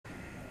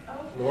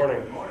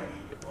Morning.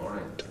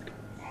 Morning.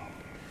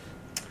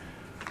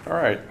 All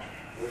right.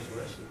 Where's the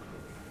rest of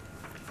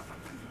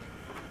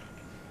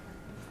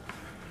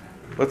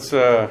the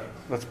crew?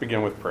 Let's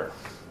begin with prayer.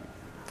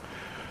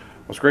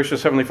 Most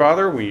gracious Heavenly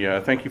Father, we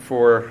thank you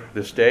for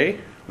this day.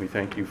 We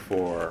thank you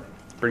for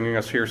bringing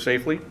us here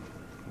safely,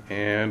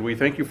 and we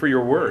thank you for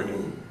your word.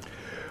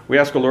 We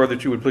ask, O Lord,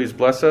 that you would please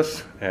bless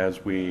us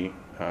as we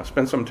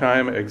spend some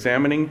time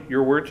examining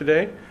your word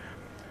today.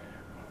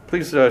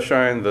 Please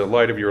shine the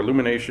light of your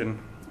illumination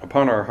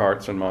upon our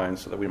hearts and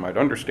minds so that we might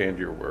understand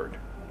your word.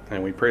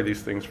 And we pray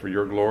these things for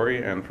your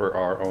glory and for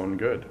our own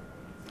good.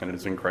 And it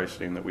is in Christ's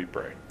name that we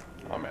pray.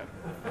 Amen.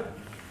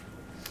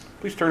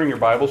 Please turn in your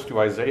Bibles to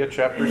Isaiah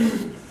chapter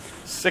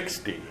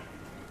 60.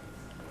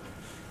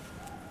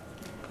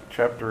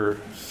 Chapter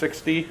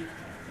 60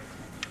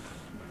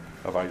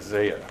 of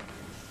Isaiah.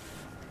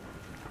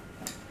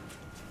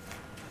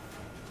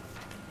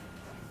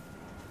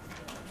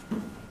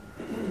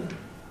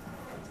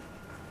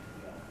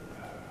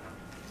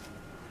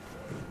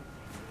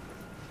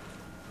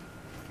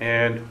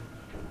 And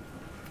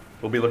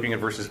we'll be looking at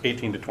verses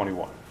 18 to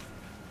 21.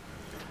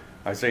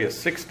 Isaiah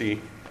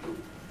 60,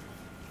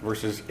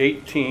 verses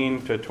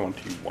 18 to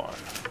 21.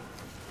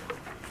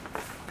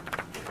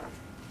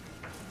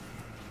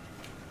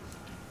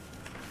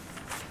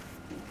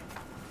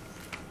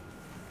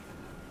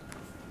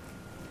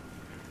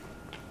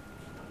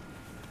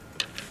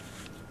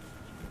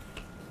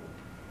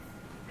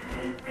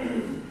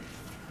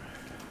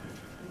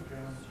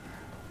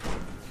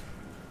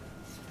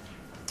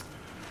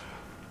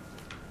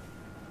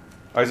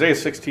 Isaiah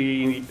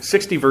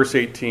 60, verse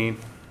 18.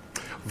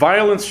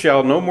 Violence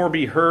shall no more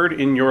be heard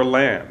in your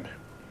land,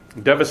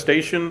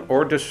 devastation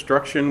or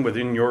destruction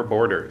within your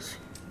borders.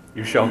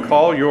 You shall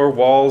call your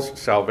walls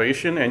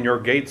salvation and your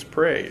gates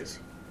praise.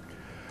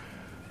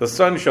 The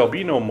sun shall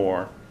be no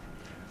more,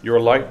 your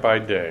light by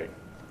day,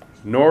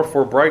 nor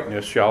for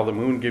brightness shall the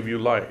moon give you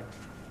light.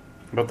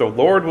 But the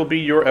Lord will be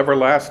your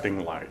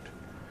everlasting light,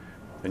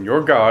 and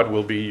your God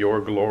will be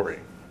your glory.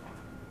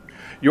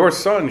 Your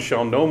sun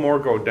shall no more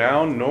go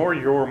down, nor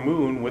your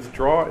moon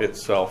withdraw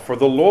itself, for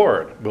the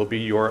Lord will be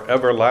your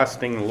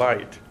everlasting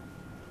light,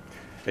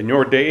 and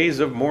your days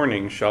of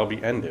mourning shall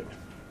be ended.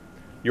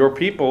 Your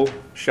people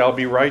shall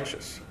be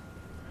righteous.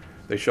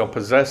 They shall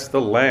possess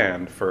the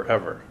land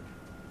forever.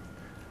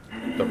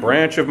 The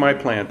branch of my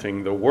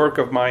planting, the work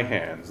of my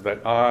hands,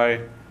 that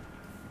I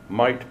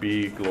might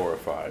be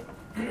glorified.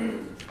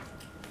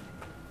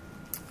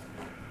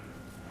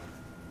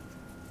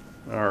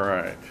 All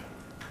right.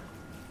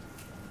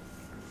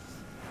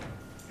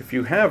 If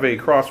you have a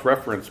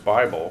cross-reference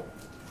Bible,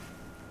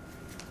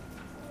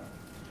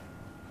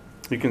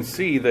 you can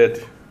see that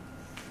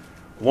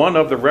one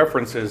of the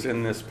references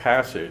in this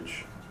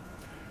passage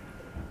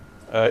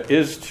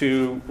is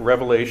to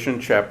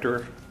Revelation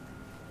chapter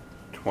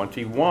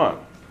 21.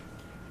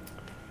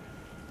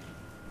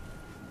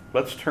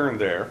 Let's turn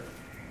there.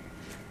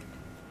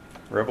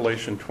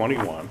 Revelation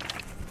 21.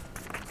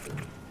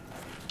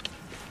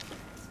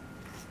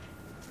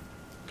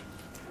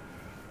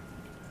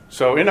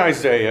 So in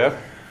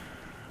Isaiah,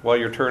 while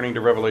you're turning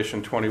to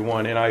Revelation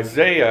 21, in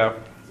Isaiah,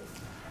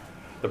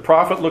 the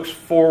prophet looks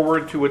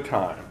forward to a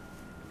time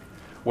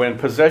when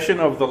possession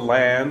of the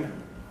land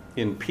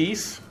in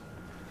peace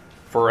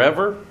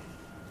forever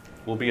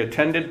will be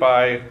attended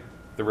by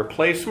the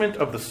replacement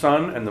of the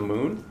sun and the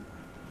moon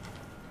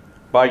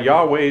by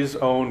Yahweh's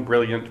own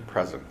brilliant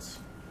presence.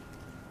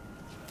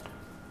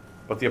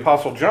 But the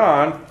Apostle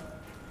John,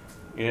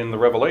 in the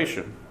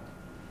Revelation,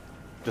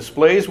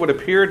 displays what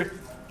appeared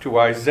to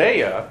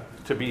Isaiah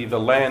to be the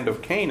land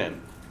of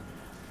Canaan,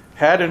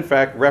 had in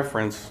fact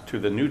reference to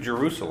the New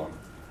Jerusalem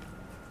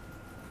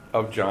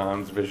of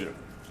John's vision.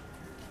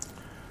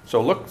 So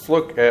let's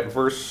look at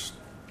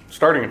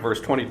starting at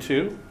verse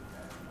 22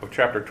 of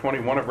chapter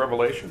 21 of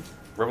Revelation.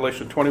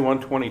 Revelation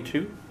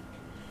 21:22.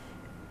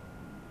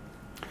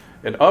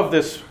 And of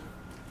this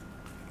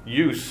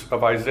use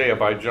of Isaiah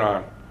by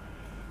John,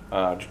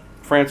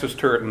 Francis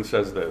Turretin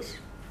says this: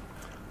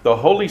 the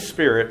Holy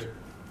Spirit,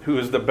 who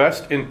is the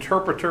best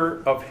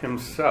interpreter of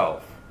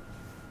himself,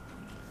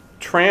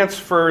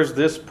 transfers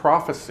this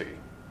prophecy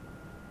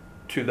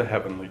to the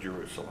heavenly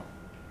Jerusalem.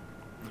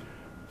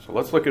 So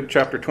let's look at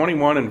chapter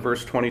 21 and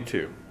verse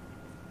 22.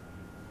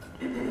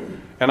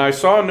 And I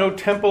saw no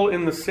temple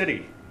in the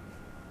city,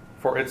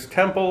 for its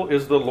temple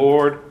is the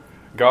Lord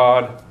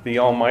God the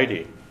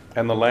Almighty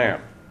and the Lamb.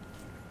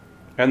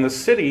 And the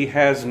city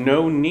has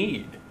no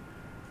need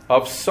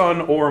of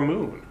sun or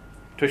moon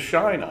to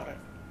shine on it.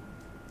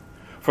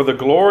 For the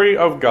glory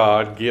of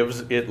God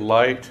gives it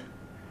light,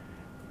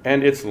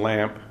 and its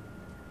lamp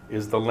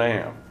is the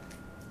Lamb.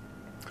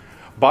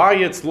 By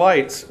its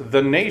lights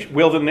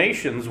will the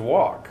nations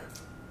walk,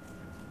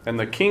 and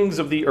the kings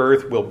of the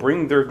earth will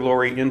bring their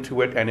glory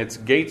into it, and its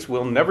gates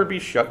will never be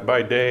shut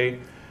by day,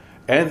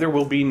 and there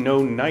will be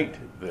no night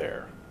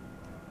there.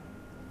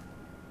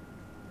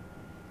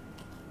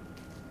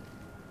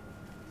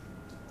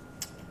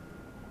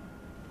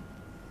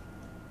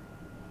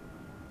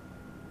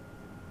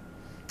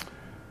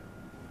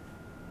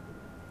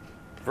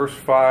 Verse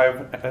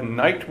 5, and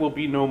night will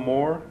be no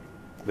more.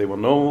 They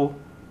will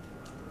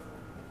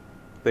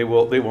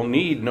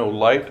need no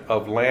light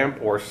of lamp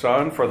or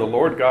sun, for the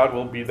Lord God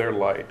will be their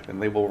light,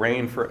 and they will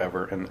reign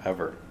forever and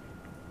ever.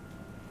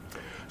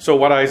 So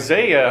what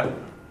Isaiah,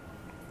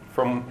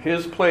 from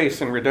his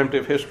place in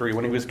redemptive history,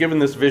 when he was given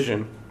this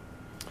vision,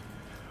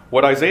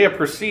 what Isaiah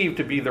perceived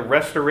to be the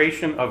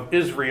restoration of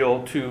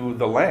Israel to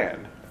the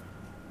land,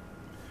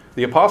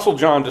 the Apostle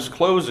John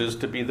discloses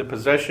to be the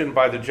possession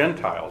by the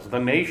Gentiles, the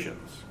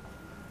nations,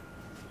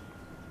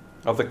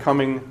 of the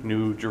coming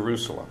New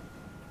Jerusalem,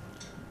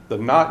 the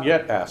not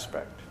yet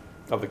aspect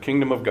of the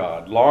kingdom of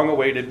God, long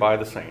awaited by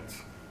the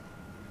saints,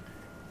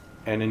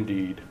 and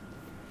indeed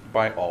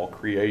by all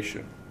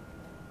creation.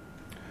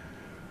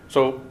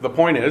 So the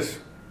point is,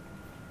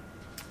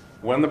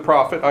 when the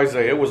prophet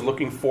Isaiah was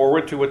looking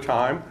forward to a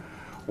time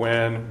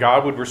when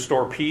God would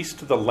restore peace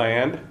to the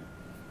land,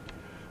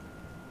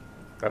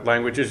 that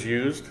language is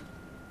used,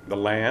 the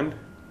land.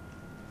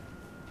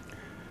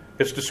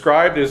 It's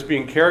described as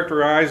being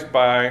characterized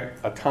by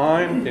a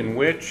time in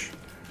which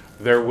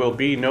there will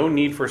be no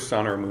need for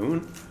sun or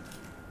moon,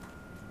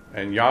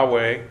 and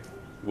Yahweh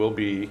will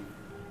be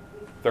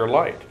their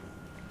light.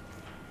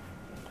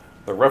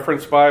 The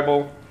Reference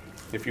Bible,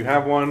 if you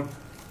have one,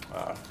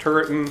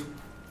 Turretin,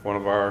 one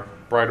of our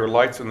brighter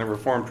lights in the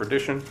Reformed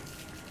tradition,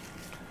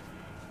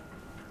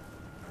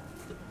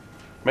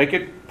 make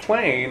it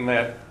plain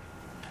that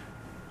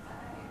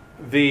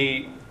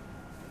the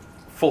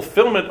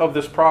fulfillment of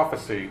this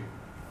prophecy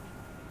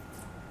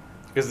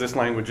is this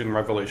language in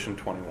Revelation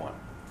 21.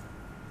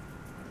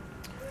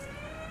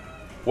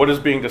 What is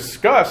being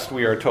discussed,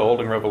 we are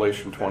told in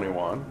Revelation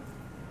 21,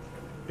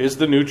 is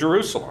the New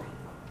Jerusalem,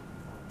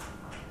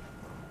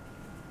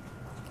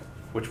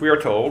 which we are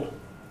told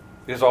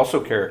is also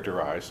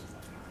characterized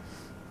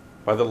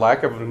by the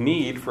lack of a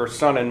need for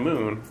sun and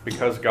moon,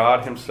 because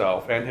God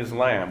himself and his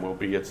Lamb will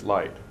be its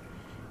light.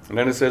 And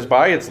then it says,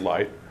 by its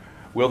light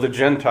will the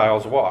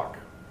Gentiles walk.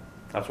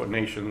 That's what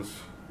nations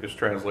is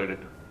translated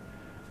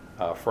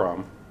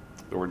from,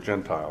 the word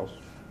Gentiles.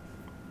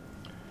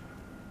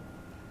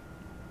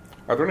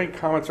 Are there any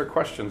comments or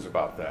questions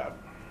about that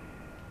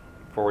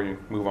before we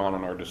move on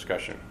in our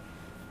discussion?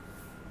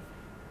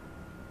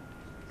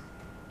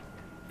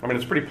 I mean,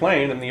 it's pretty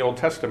plain in the Old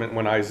Testament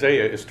when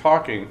Isaiah is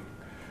talking.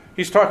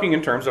 He's talking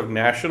in terms of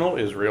national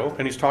Israel,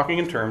 and he's talking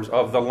in terms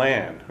of the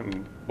land.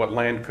 And what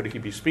land could he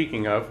be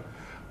speaking of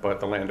but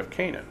the land of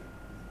Canaan?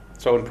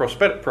 So in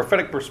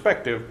prophetic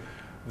perspective,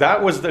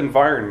 that was the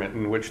environment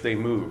in which they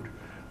moved.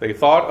 They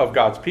thought of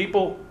God's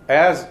people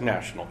as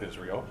national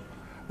Israel.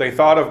 They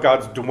thought of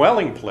God's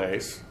dwelling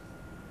place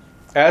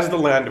as the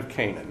land of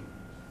Canaan,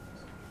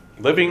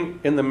 living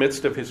in the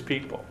midst of his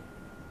people.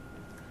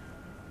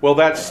 Well,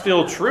 that's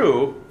still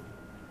true,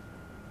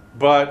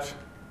 but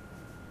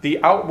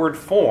the outward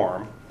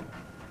form,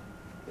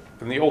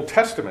 in the Old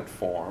Testament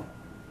form,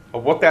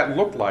 of what that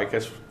looked like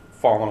has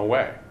fallen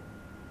away.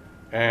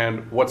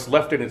 And what's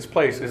left in its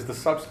place is the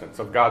substance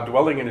of God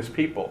dwelling in his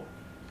people,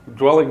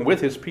 dwelling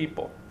with his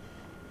people.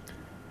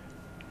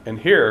 And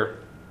here,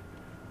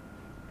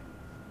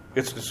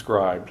 it's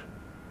described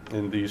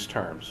in these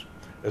terms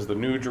as the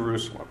New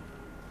Jerusalem.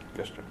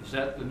 Yes, Jim? Is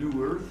that the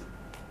new earth?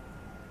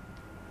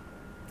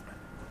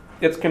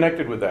 It's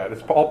connected with that.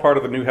 It's all part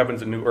of the new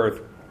heavens and new earth.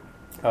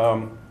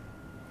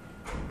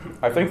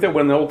 I think that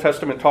when the Old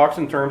Testament talks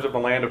in terms of the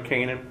land of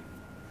Canaan,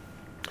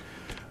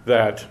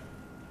 that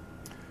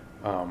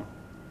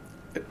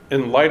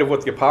in light of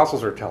what the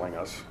apostles are telling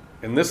us,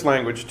 in this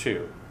language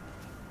too,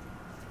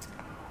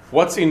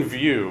 what's in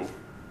view,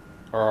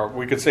 or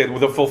we could say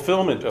with the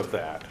fulfillment of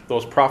that,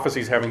 those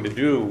prophecies having to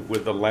do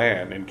with the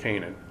land in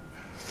Canaan,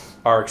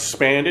 are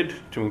expanded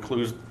to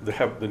include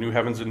the new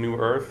heavens and new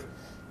earth.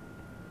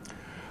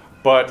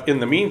 But in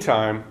the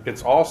meantime,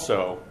 it's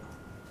also,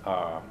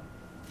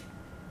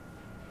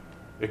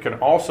 it can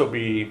also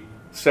be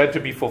said to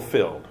be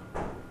fulfilled,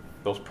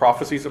 those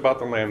prophecies about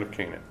the land of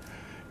Canaan,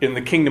 in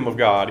the kingdom of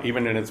God,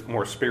 even in its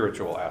more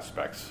spiritual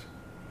aspects.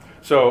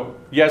 So,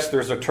 yes,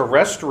 there's a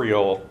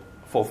terrestrial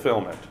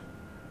fulfillment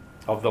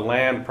of the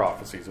land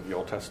prophecies of the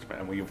Old Testament,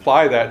 and we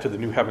apply that to the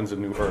new heavens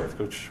and new earth,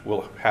 which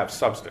will have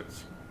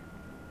substance.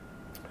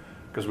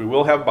 Because we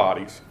will have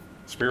bodies,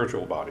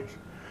 spiritual bodies,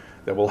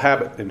 that will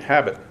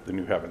inhabit the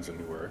new heavens and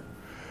new earth.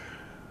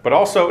 But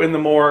also in the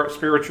more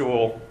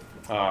spiritual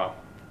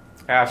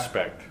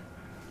aspect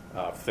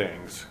of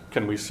things,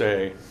 can we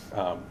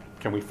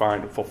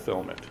find a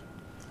fulfillment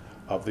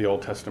of the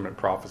Old Testament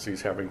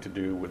prophecies having to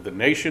do with the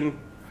nation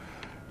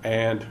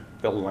and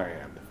the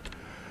land?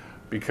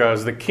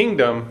 Because the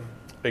kingdom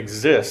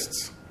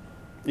exists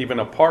even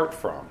apart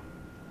from.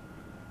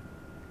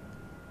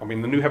 The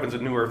new heavens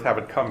and new earth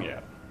haven't come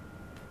yet.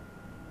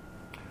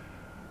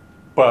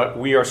 But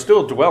we are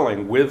still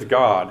dwelling with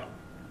God,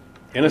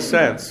 in a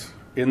sense,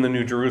 in the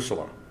New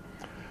Jerusalem.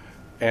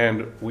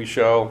 And we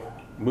shall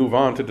move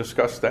on to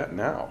discuss that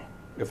now,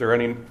 if there are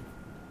any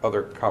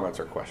other comments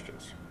or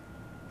questions.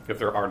 If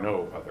there are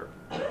no other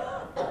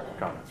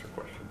comments or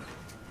questions.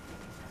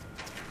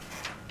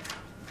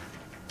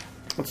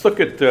 Let's look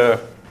at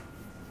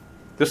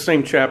this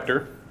same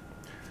chapter,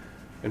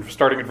 and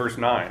starting at verse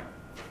 9.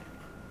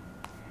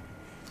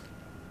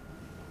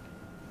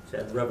 Is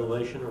that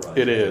Revelation or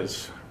Isaiah? It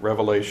is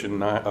Revelation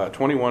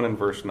 21 and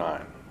verse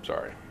 9.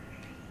 Sorry.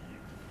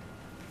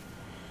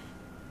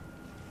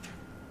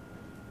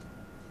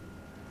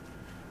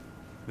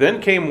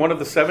 Then came one of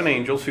the seven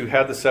angels who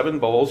had the seven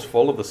bowls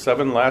full of the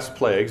seven last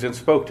plagues and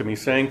spoke to me,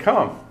 saying,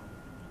 Come,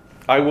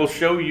 I will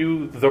show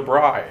you the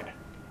bride,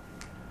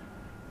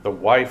 the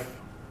wife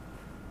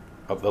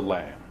of the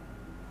Lamb.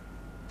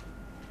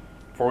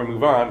 Before we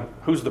move on,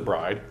 who's the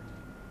bride?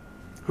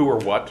 Who or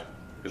what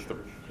is the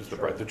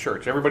bride? The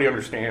church. Everybody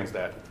understands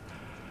that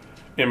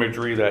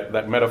imagery,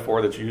 that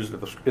metaphor that's used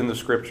in the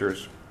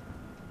scriptures.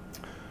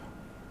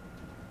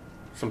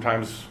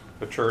 Sometimes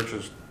the church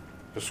is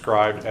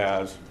described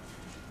as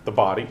the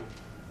body,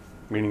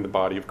 meaning the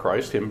body of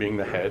Christ, him being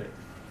the head.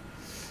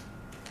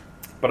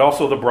 But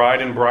also the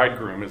bride and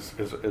bridegroom is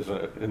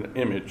an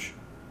image.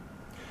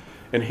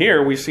 And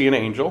here we see an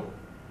angel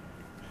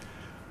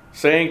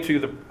saying to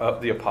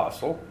the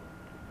apostle,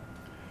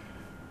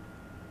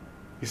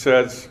 he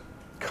says,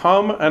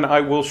 Come and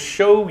I will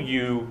show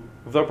you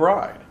the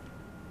bride,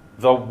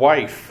 the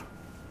wife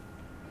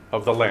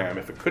of the Lamb.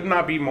 If it could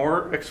not be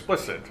more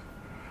explicit,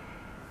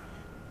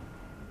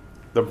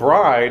 the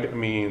bride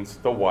means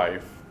the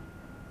wife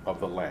of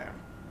the Lamb.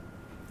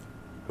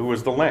 Who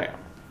is the Lamb?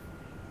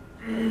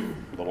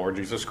 The Lord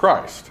Jesus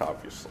Christ,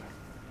 obviously.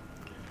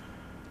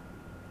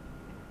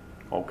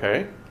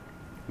 Okay,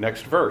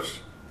 next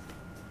verse.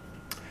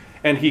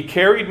 And he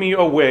carried me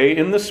away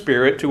in the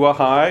Spirit to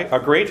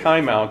a great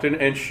high mountain,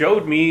 and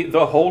showed me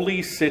the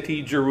holy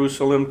city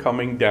Jerusalem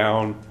coming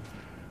down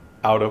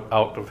out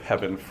of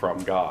heaven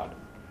from God,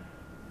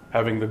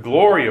 having the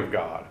glory of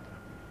God,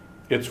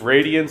 its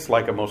radiance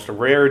like a most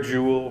rare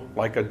jewel,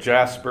 like a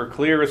jasper,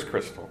 clear as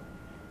crystal.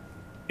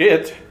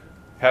 It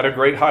had a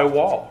great high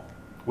wall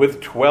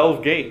with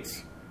 12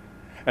 gates,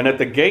 and at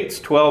the gates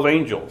 12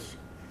 angels,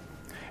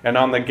 and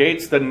on the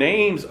gates the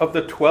names of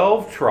the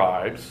 12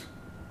 tribes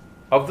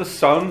of the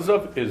sons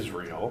of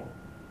Israel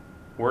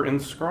were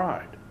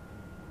inscribed.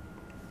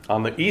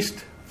 On the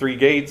east 3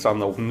 gates, on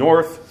the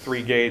north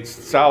 3 gates,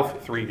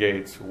 south 3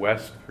 gates,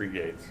 west 3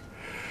 gates.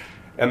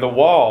 And the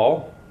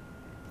wall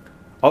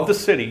of the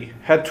city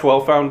had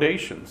 12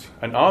 foundations,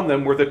 and on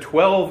them were the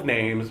 12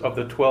 names of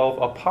the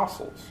 12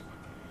 apostles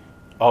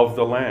of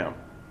the Lamb.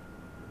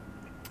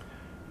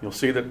 You'll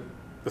see that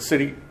the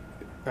city,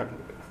 as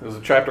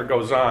the chapter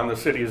goes on, the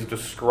city is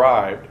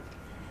described.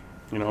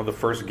 The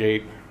first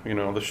gate,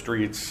 the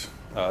streets,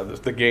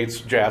 the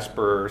gates,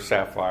 jasper,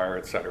 sapphire,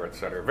 etc.,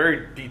 etc.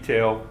 Very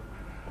detailed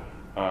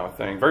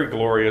thing, very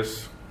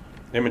glorious,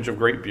 image of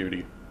great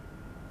beauty.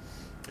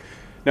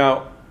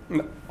 Now,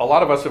 a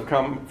lot of us have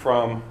come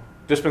from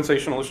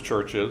dispensationalist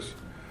churches,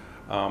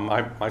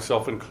 I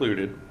myself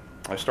included.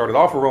 I started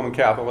off a Roman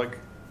Catholic,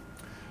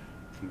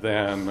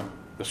 then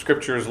the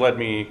scriptures led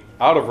me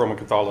out of Roman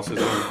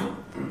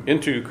Catholicism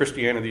into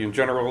Christianity in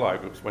general. I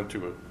went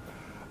to a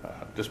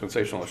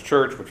dispensationalist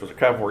church, which was a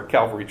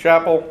Calvary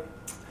chapel,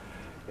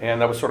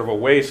 and that was sort of a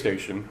way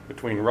station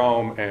between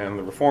Rome and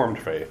the Reformed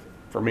faith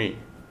for me.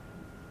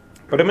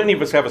 But many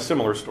of us have a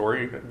similar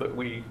story, that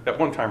we, at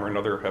one time or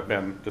another, have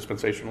been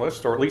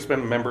dispensationalists, or at least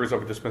been members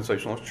of a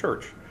dispensationalist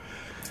church.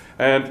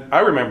 And I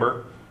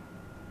remember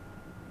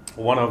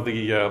one of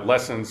the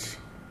lessons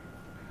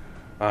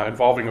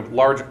involving a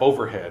large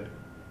overhead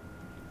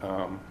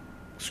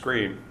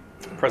screen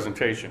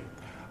presentation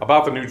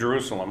about the New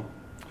Jerusalem,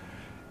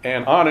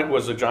 and on it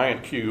was a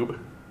giant cube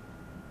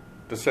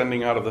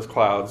descending out of the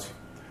clouds,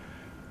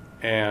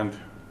 and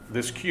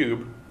this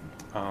cube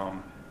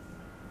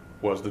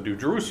was the New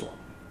Jerusalem.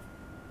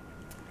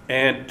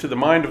 And to the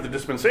mind of the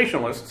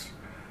dispensationalists,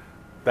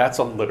 that's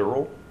a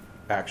literal,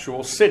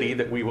 actual city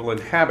that we will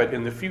inhabit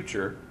in the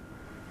future.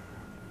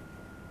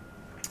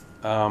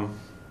 But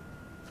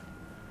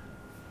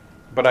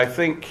I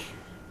think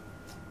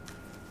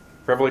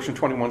Revelation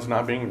 21 is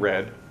not being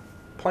read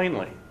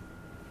plainly.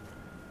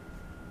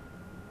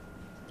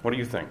 What do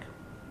you think?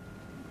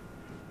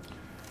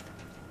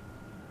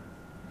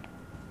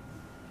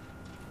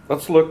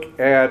 Let's look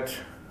at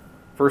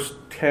verse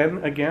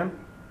 10 again.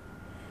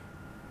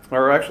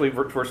 Or actually,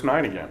 verse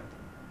 9 again.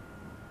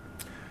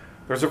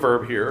 There's a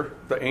verb here.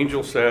 The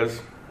angel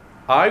says,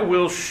 I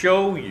will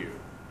show you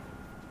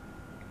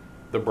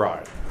the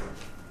bride,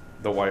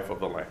 the wife of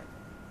the Lamb.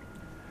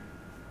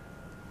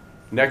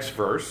 Next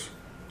verse,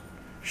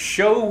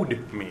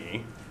 showed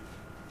me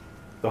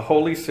the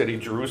holy city,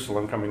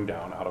 Jerusalem, coming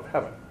down out of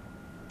heaven.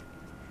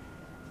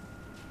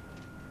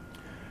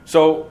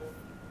 So,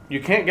 you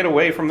can't get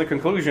away from the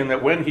conclusion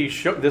that when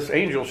this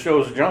angel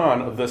shows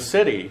John the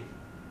city,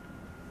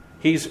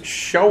 he's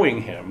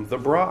showing him the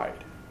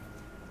bride.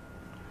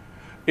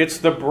 It's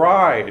the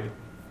bride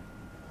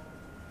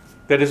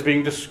that is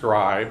being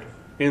described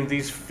in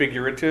these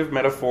figurative,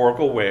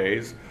 metaphorical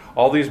ways.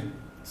 All these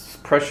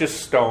precious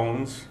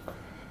stones,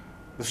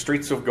 the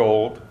streets of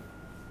gold,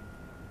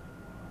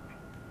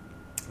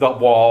 the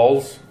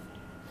walls,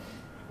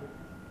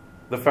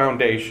 the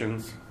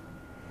foundations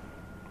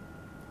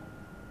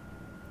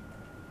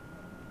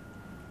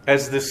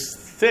as this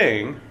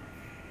thing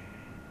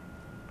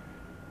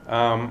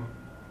called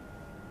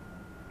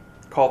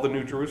the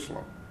New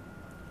Jerusalem.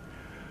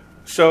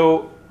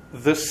 So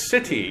the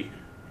city,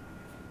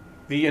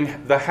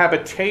 the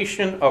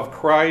habitation of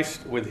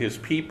Christ with his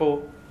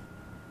people,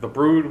 the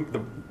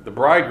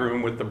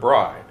bridegroom with the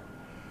bride,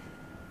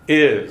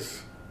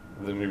 is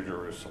the New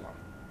Jerusalem.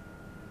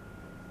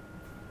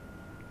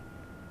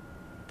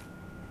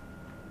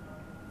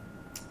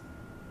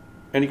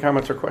 Any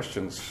comments or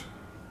questions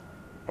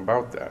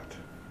about that?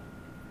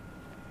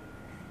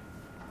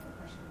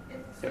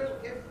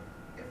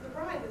 If the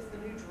bride is the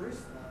New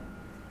Jerusalem,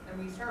 and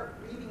we start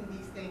reading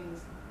these things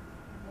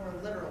more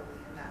literally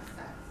in that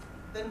sense,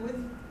 then what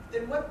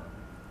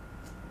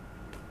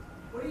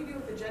do you do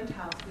with the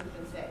Gentiles who have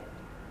been saved?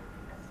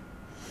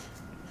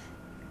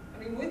 I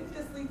mean, wouldn't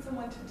this lead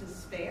someone to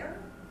despair?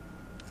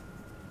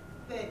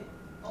 That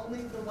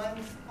only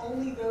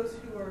those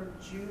who are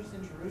Jews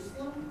in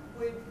Jerusalem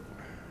would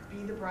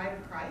be the bride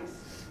of Christ?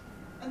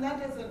 And that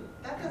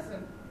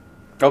doesn't.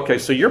 Okay,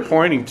 so you're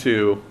pointing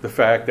to the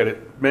fact that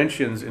it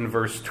mentions in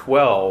verse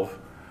 12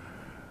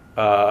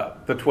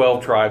 the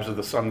 12 tribes of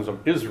the sons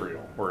of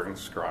Israel were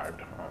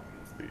inscribed on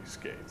these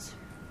gates.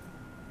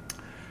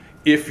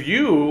 If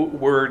you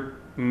were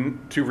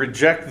to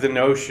reject the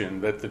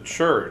notion that the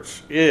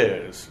church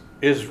is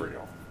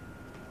Israel,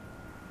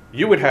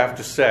 you would have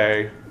to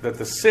say that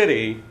the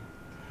city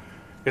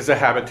is a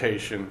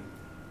habitation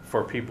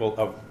for people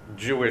of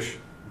Jewish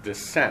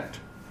descent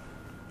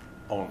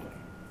only.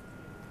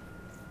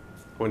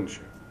 Wouldn't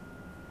you?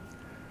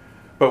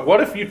 But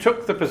what if you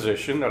took the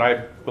position, and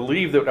I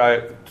believe that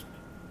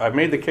I've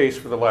made the case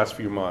for the last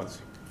few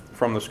months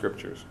from the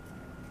scriptures,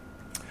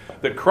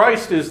 that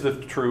Christ is the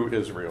true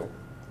Israel,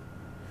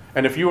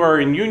 and if you are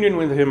in union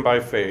with him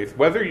by faith,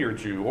 whether you're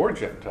Jew or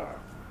Gentile,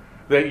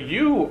 that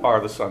you are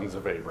the sons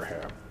of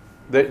Abraham,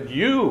 that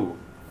you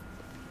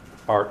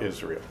are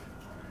Israel,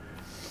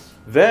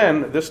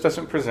 then this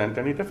doesn't present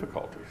any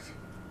difficulties.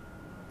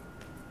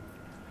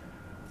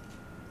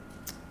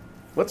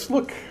 Let's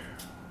look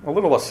a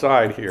little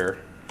aside here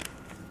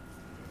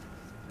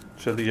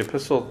to the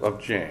Epistle of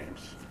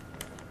James.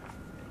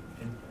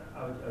 And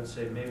I would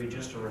say maybe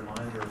just a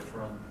reminder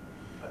from,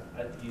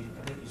 I think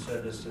you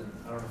said this in,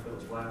 I don't know if it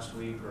was last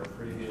week or a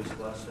previous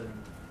lesson,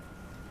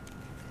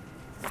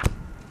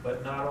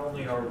 but not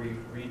only are we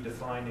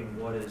redefining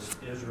what is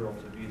Israel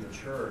to be the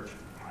church,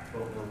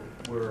 but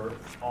we're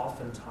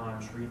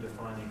oftentimes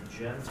redefining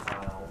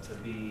Gentile to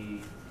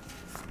be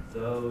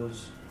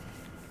those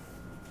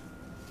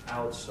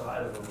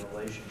outside of a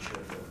relationship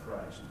with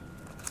Christ.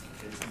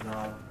 It's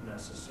not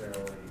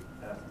necessarily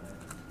ethnic.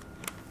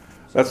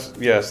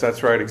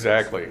 That's right,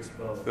 exactly. It's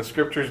both. The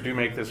scriptures do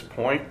make this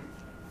point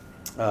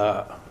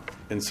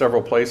in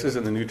several places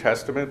in the New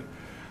Testament,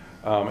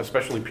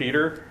 especially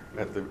Peter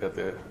at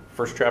the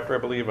first chapter, I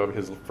believe, of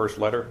his first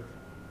letter.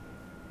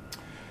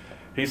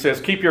 He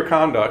says, keep your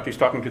conduct. He's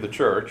talking to the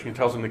church. He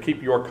tells them to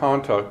keep your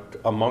conduct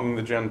among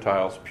the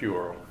Gentiles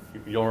pure.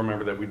 You'll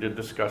remember that we did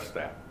discuss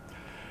that.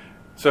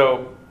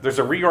 So there's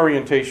a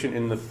reorientation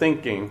in the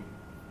thinking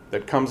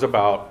that comes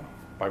about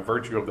by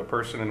virtue of the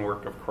person and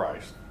work of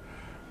Christ.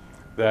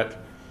 That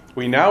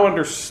we now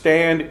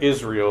understand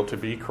Israel to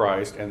be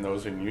Christ and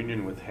those in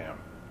union with him.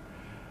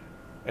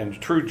 And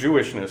true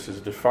Jewishness is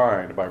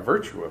defined by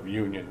virtue of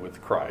union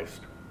with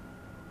Christ.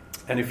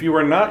 And if you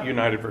are not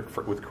united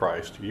with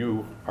Christ,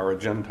 you are a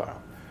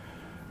Gentile.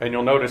 And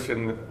you'll notice,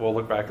 we'll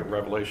look back at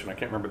Revelation, I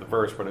can't remember the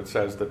verse, but it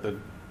says that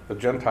the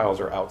Gentiles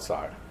are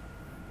outside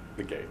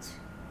the gates.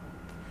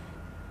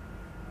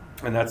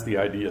 And that's the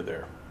idea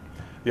there.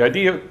 The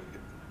idea,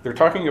 they're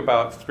talking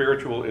about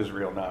spiritual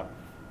Israel, not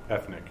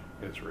ethnic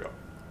Israel,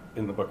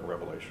 in the book of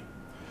Revelation.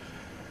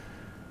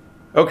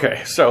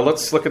 Okay, so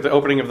let's look at the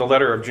opening of the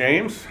letter of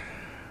James.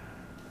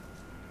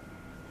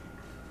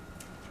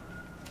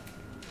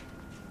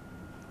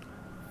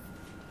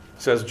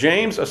 It says,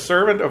 James, a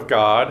servant of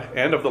God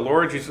and of the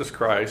Lord Jesus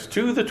Christ,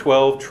 to the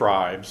 12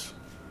 tribes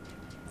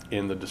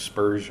in the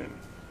dispersion,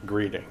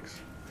 greetings.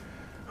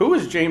 Who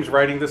is James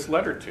writing this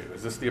letter to?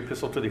 Is this the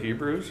epistle to the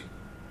Hebrews?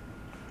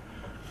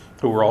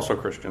 Who were also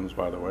Christians,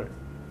 by the way.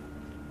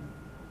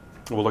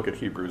 We'll look at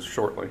Hebrews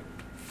shortly.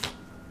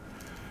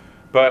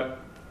 But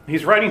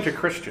he's writing to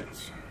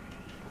Christians.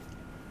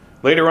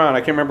 Later on, I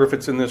can't remember if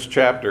it's in this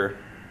chapter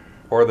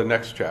or the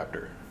next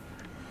chapter,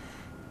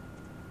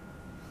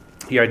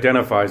 he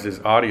identifies his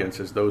audience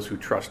as those who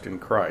trust in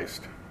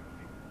Christ.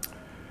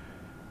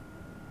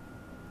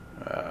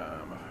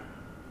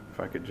 If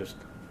I could just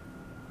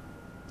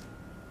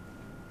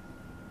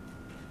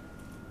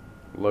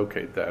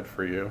locate that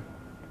for you.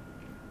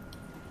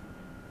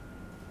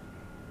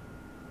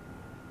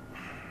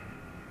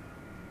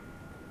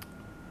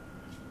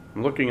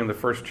 I'm looking in the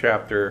first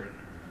chapter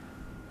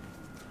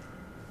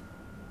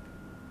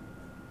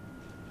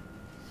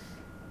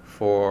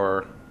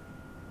for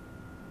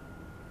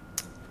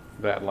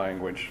that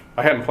language.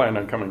 I hadn't planned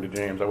on coming to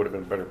James. I would have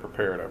been better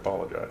prepared. I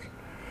apologize.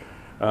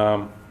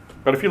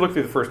 But if you look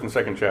through the first and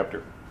second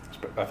chapter,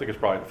 I think it's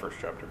probably the first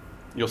chapter,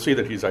 you'll see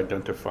that he's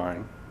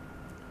identifying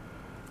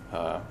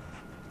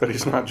that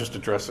he's not just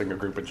addressing a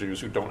group of Jews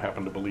who don't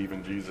happen to believe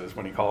in Jesus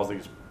when he calls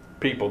these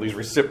people, these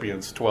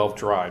recipients, 12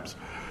 tribes.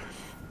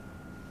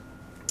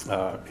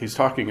 He's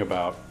talking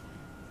about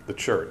the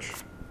church.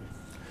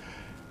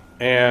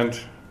 And,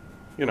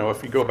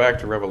 if you go back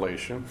to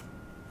Revelation,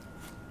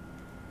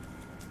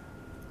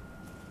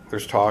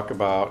 there's talk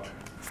about,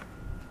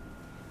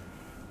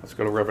 let's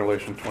go to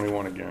Revelation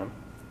 21 again.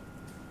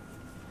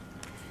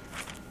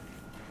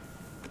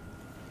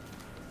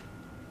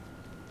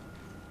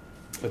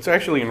 It's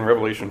actually in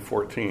Revelation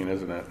 14,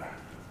 isn't it? I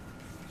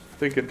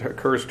think it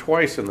occurs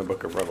twice in the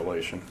book of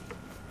Revelation.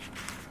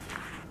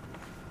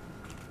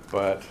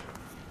 But,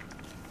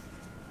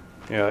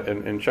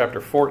 in chapter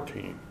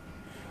 14,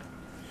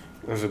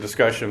 there's a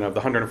discussion of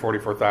the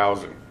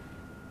 144,000.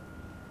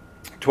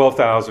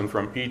 12,000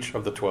 from each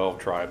of the 12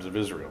 tribes of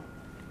Israel.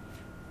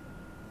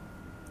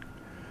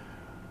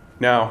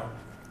 Now,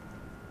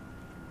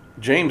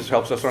 James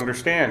helps us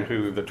understand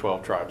who the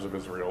 12 tribes of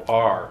Israel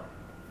are,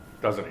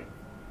 doesn't he?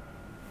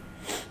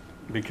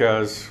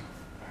 Because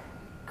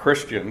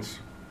Christians,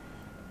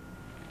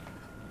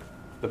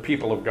 the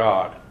people of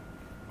God,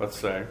 let's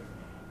say,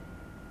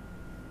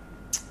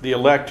 the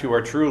elect who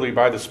are truly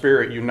by the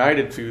Spirit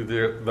united to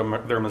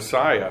their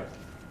Messiah,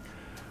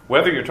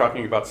 whether you're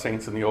talking about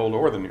saints in the Old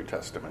or the New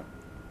Testament,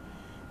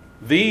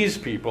 these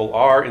people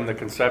are in the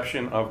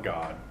conception of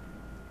God,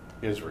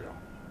 Israel.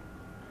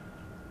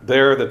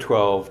 They're the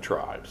 12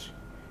 tribes.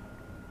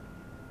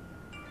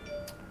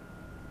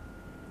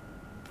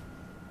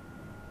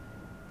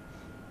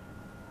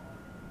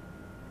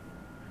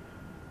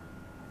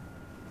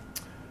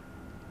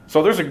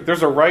 So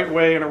there's a right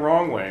way and a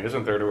wrong way,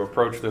 isn't there, to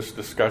approach this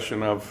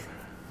discussion of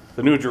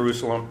the New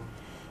Jerusalem.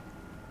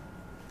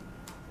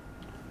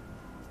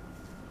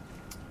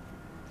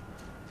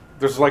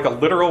 There's like a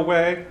literal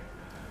way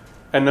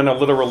and then a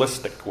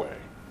literalistic way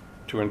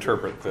to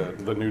interpret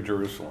the New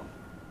Jerusalem.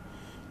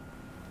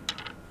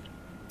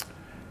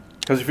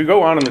 Because if you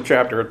go on in the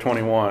chapter of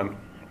 21,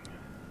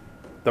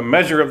 the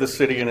measure of the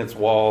city and its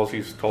walls,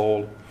 he's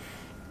told,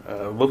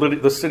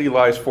 the city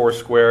lies 4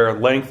 square,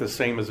 length the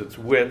same as its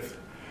width.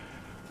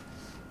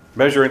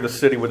 Measuring the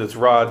city with its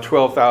rod,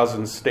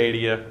 12,000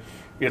 stadia.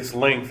 Its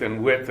length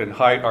and width and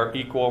height are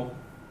equal.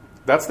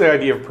 That's the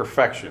idea of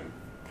perfection.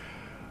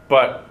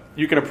 But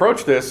you can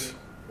approach this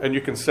and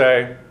you can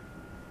say,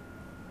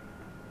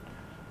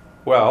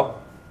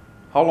 well,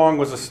 how long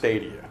was a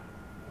stadia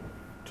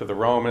to the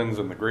Romans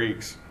and the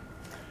Greeks?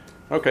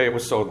 Okay, it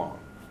was so long.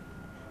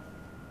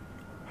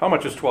 How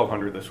much is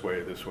 1,200 this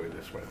way, this way,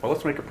 this way? Well,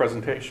 let's make a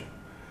presentation.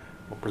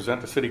 We'll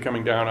present the city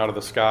coming down out of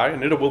the sky,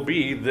 and it will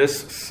be this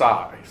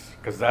size,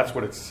 because that's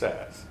what it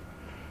says.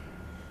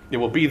 It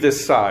will be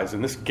this size,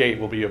 and this gate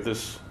will be of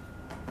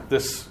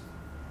this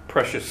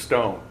precious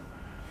stone.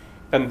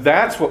 And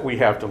that's what we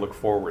have to look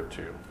forward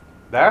to.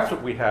 That's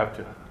what we have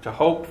to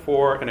hope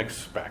for and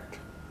expect.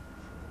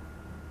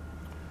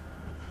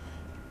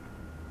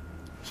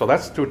 So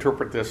that's to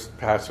interpret this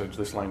passage,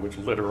 this language,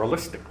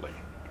 literalistically.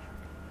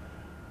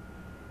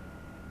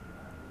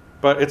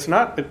 But it's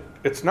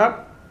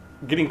not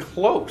getting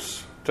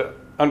close to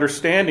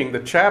understanding the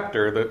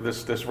chapter,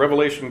 this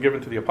revelation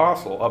given to the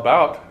apostle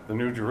about the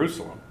New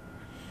Jerusalem,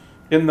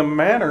 in the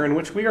manner in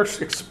which we are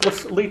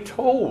explicitly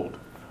told.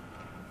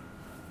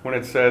 When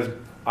it says,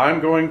 I'm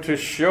going to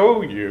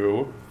show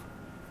you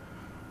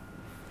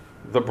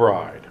the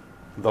bride,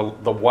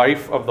 the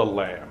wife of the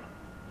Lamb.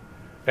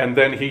 And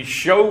then he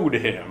showed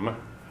him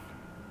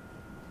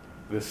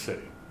this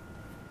city.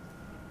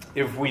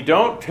 If we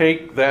don't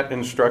take that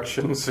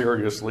instruction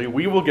seriously,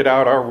 we will get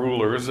out our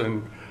rulers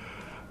and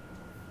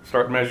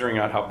start measuring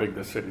out how big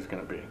this city is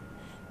going to be.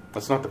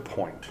 That's not the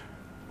point.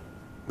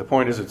 The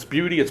point is its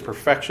beauty, its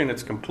perfection,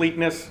 its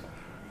completeness,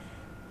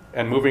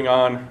 and moving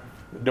on,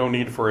 no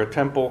need for a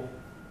temple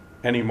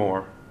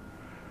anymore,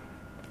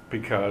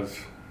 because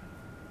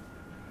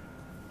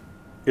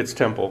its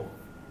temple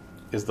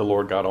is the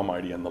Lord God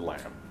Almighty and the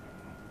Lamb.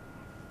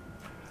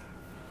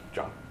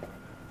 John?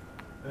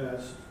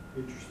 That's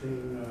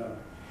interesting.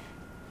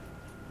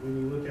 When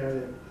you look at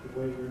it, the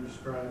way you're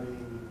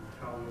describing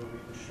how we're being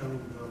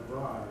shown the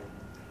bride,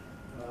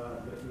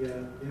 but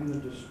yet in the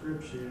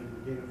description,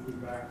 again, if we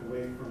back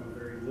away from a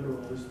very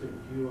literalistic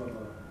view of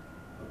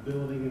a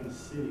building in a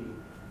city,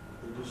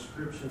 the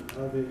description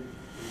of it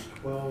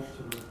in 12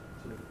 to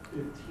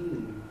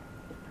 15,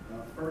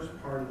 first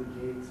part of the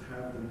gates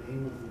have the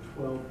name of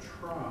the 12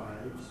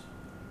 tribes.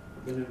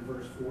 Then in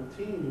verse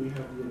 14, we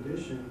have the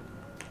addition,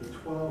 the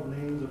 12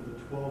 names of the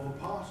 12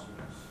 apostles.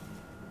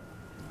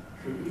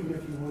 So even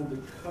if you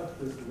wanted to cut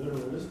this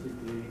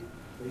literalistically,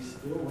 they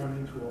still run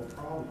into a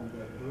problem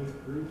that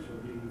both groups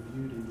are being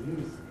viewed in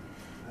unison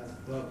as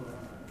the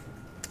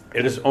bride.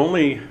 It is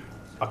only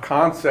a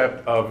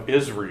concept of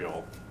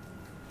Israel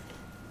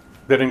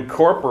that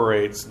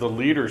incorporates the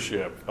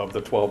leadership of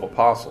the 12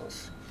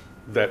 apostles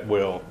that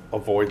will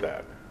avoid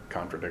that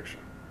contradiction.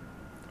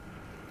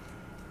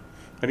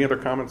 Any other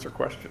comments or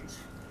questions?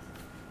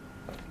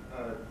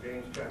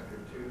 James chapter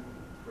 2,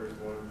 verse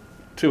 1.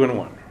 2 and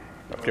 1.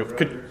 Okay, My could,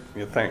 brothers,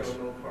 yeah, thanks. show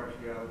no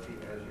partiality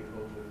as you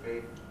hold the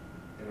faith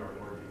in our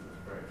Lord Jesus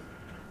Christ,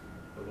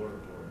 the Lord of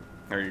Lords.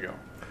 There you go.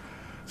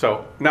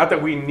 So, not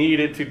that we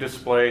needed to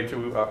display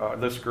to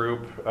this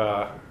group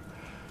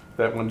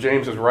that when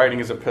James is writing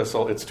his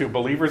epistle, it's to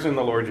believers in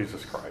the Lord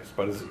Jesus Christ.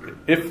 But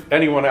if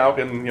anyone out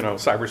in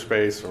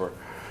cyberspace or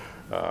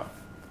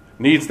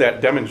needs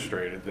that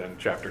demonstrated, then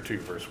chapter 2,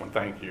 verse 1.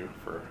 Thank you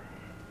for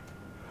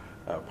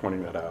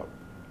pointing that out,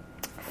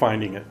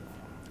 finding it.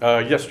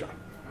 Yes, John.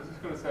 I was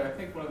just going to say, I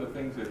think one of the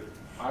things that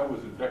I was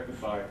infected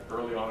by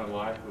early on in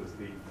life was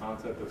the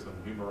concept of some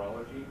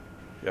numerology.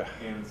 Yeah.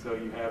 And so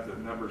you have the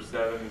number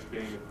 7 as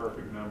being a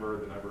perfect number,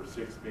 the number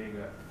 6 being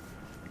a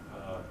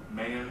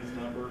man's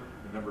number,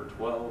 the number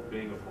 12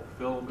 being a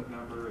fulfillment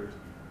number.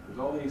 There's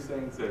all these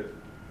things that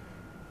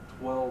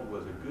 12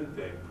 was a good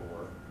thing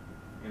for.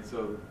 And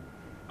so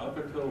up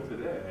until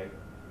today,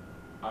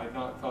 I had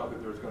not thought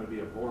that there was going to be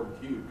a Borg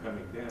cube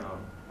coming down,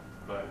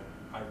 but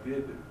I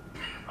did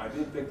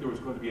think there was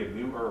going to be a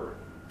new Earth,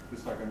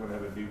 just like I'm going to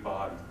have a new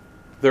body.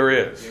 There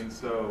is. And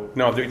so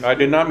No, I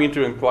did not mean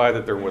to imply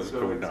that there and was. so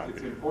There would not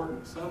it's be.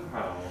 important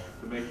somehow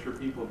to make sure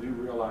people do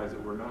realize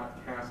that we're not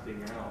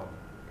casting out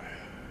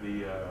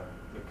the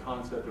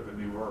concept of a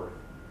new Earth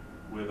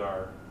with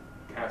our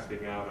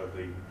casting out of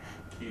the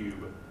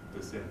cube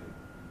descending.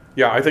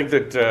 Yeah, I think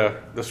that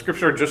the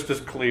scripture are just as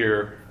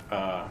clear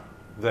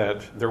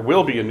that there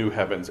will be a new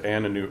heavens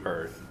and a new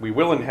earth. We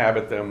will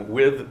inhabit them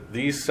with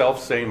these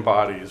self-same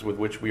bodies with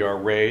which we are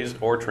raised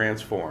or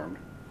transformed.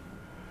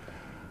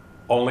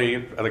 Only,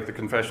 I think the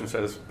confession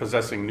says,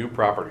 possessing new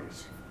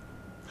properties.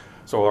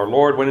 So our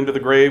Lord went into the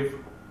grave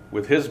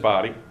with his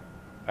body,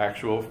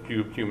 actual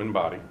human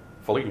body,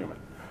 fully human.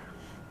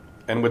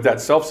 And with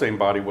that self-same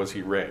body was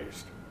he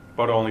raised,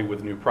 but only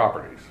with new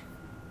properties.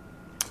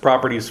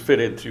 Properties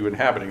fitted to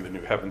inhabiting the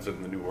new heavens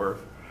and the new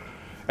earth,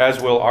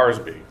 as will ours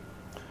be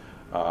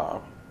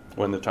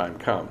when the time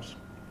comes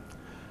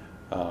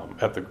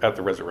at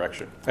the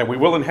resurrection. And we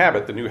will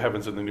inhabit the new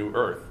heavens and the new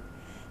earth.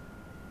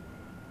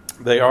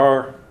 They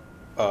are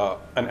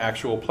an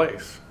actual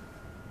place.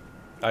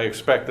 I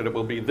expect that it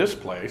will be this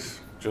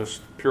place,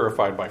 just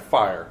purified by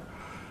fire,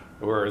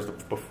 whereas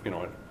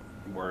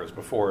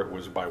before it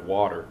was by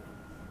water.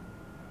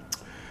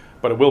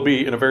 But it will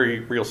be, in a very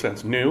real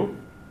sense, new,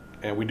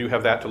 and we do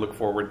have that to look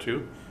forward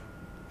to.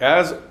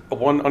 As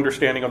one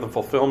understanding of the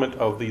fulfillment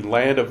of the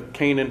land of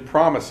Canaan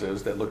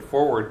promises that look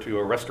forward to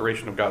a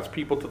restoration of God's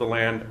people to the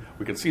land,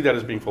 we can see that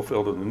as being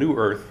fulfilled in the new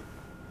earth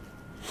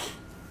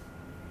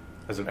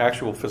as an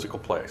actual physical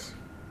place.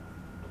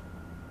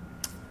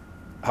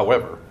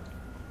 However,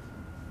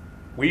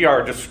 we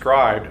are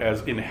described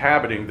as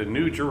inhabiting the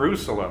new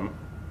Jerusalem,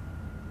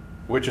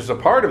 which is a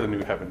part of the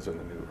new heavens and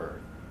the new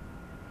earth,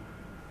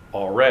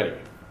 already,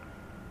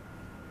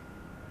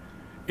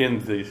 in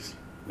this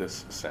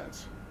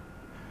sense.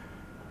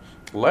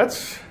 Let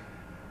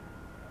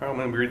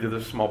me read you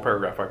this small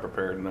paragraph I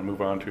prepared and then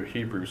move on to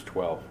Hebrews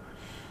 12.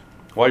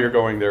 While you're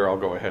going there, I'll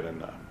go ahead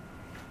and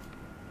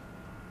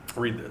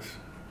read this.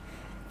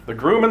 The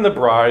groom and the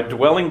bride,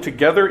 dwelling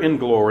together in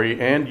glory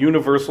and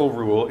universal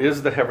rule,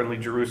 is the heavenly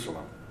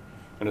Jerusalem.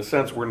 In a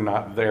sense, we're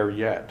not there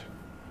yet.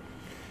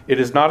 It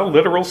is not a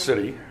literal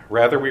city.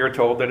 Rather, we are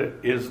told that it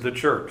is the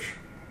church.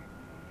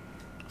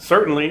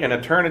 Certainly, an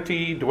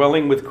eternity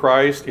dwelling with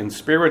Christ in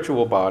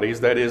spiritual bodies,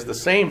 that is, the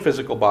same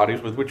physical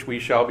bodies with which we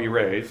shall be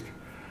raised,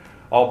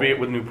 albeit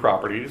with new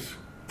properties,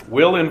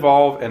 will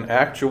involve an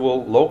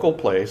actual local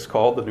place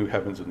called the new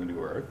heavens and the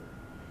new earth,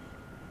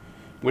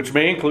 which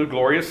may include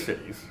glorious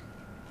cities.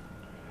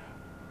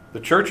 The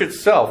church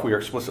itself, we are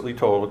explicitly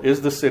told, is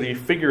the city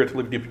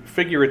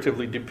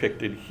figuratively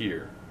depicted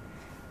here.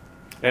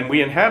 And we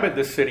inhabit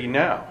this city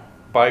now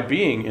by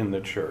being in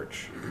the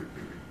church,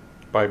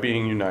 by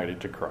being united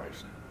to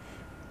Christ.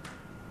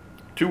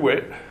 To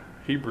wit,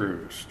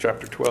 Hebrews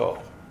chapter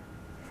 12.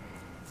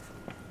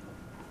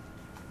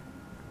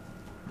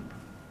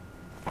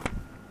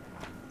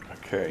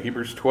 Okay,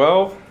 Hebrews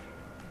 12.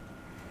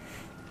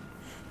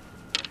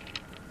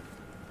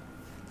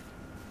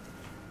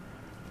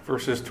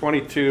 Verses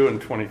 22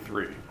 and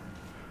 23.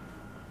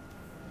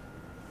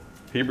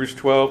 Hebrews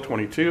 12,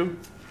 22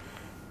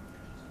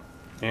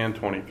 and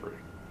 23.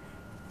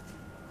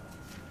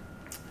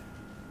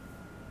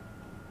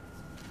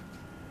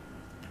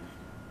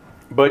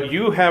 But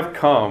you have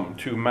come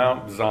to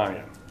Mount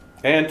Zion,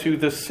 and to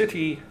the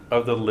city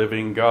of the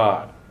living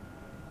God,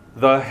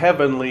 the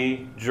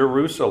heavenly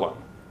Jerusalem,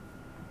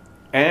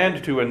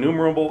 and to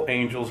innumerable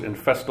angels in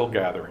festal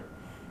gathering,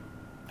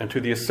 and to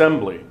the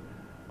assembly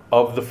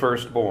of the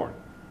firstborn,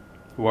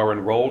 who are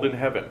enrolled in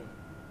heaven,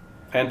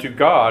 and to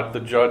God, the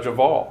judge of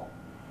all,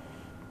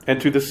 and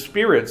to the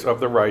spirits of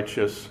the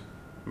righteous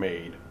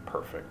made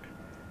perfect.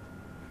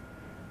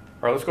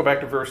 All right, let's go back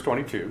to verse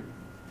 22.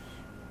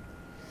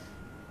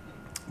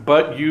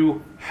 But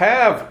you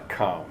have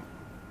come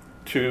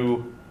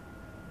to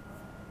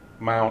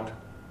Mount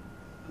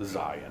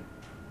Zion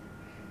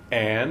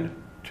and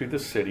to the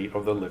city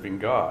of the living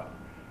God.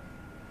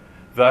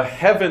 the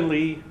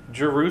heavenly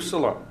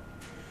Jerusalem,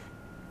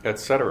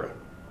 etc.,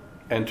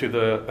 and to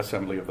the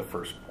assembly of the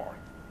firstborn.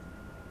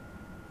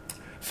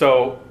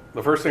 So,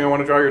 the first thing I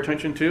want to draw your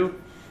attention to,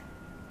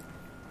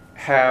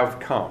 have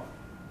come.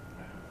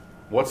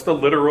 What's the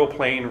literal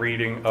plain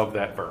reading of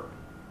that verb?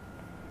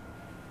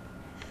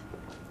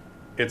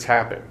 It's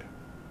happened.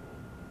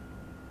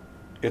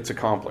 It's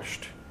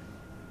accomplished.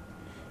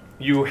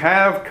 You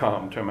have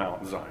come to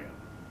Mount Zion.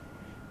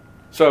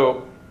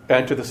 So,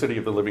 and to the city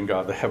of the living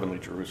God, the heavenly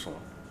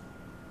Jerusalem.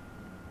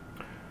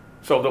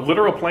 So the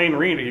literal plain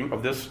reading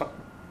of this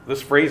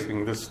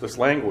phrasing, this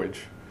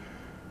language,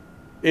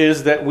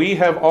 is that we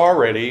have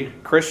already,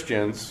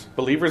 Christians,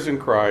 believers in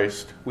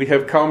Christ, we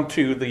have come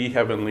to the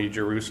heavenly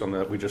Jerusalem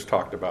that we just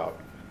talked about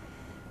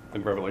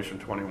in Revelation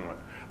 21.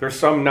 There's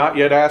some not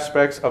yet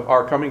aspects of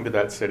our coming to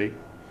that city.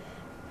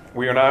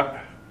 We are not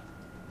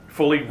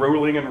fully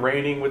ruling and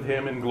reigning with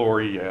him in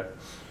glory yet.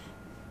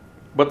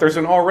 But there's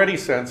an already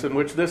sense in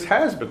which this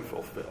has been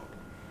fulfilled.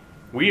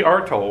 We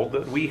are told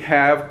that we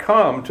have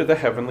come to the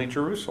heavenly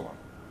Jerusalem.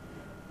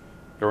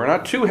 There are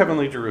not two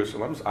heavenly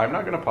Jerusalems. I'm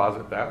not going to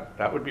posit that.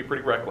 That would be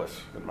pretty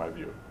reckless in my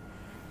view.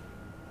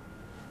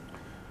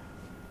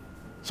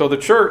 So the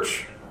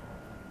church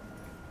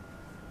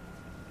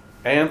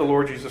and the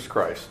Lord Jesus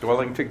Christ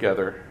dwelling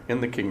together in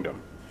the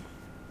kingdom,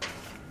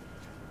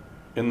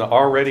 in the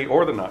already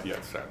or the not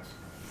yet sense,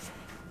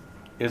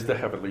 is the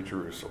heavenly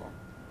Jerusalem.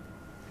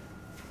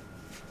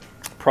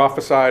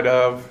 Prophesied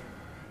of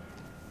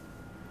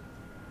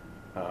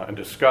and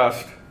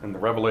discussed in the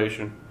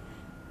Revelation,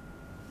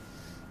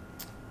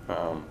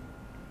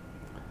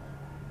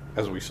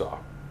 as we saw.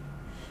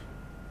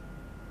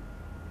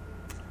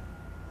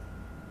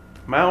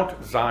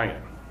 Mount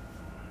Zion,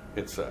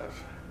 it says.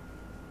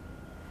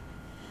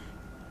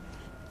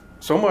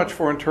 So much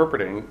for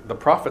interpreting the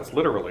prophets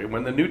literally,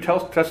 when the New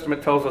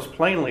Testament tells us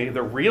plainly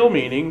the real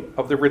meaning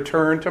of the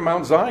return to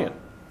Mount Zion,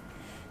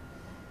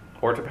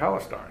 or to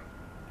Palestine,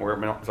 where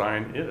Mount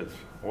Zion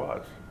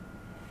was.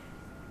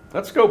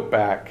 Let's go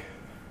back.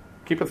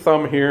 Keep a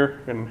thumb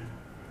here in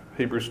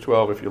Hebrews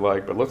 12 if you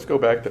like, but let's go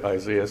back to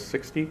Isaiah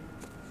 60.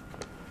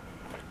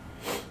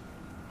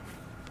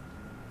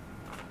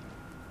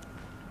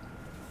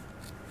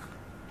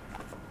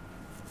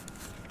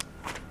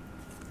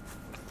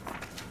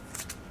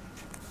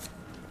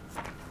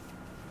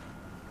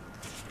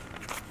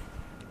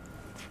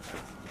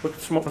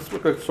 Let's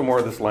look at some more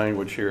of this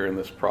language here in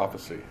this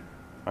prophecy.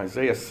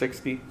 Isaiah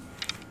 60.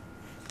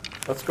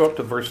 Let's go up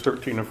to verse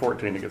 13 and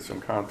 14 to get some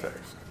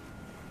context.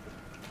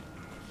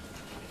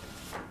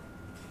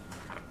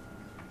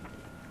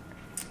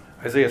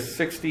 Isaiah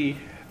 60,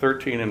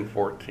 13 and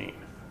 14.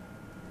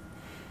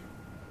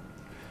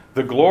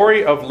 The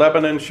glory of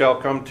Lebanon shall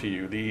come to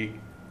you, the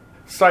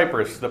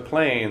cypress, the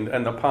plane,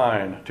 and the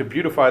pine, to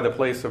beautify the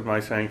place of my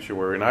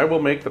sanctuary, and I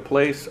will make the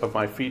place of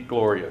my feet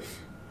glorious.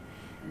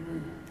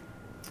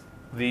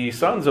 The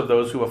sons of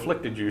those who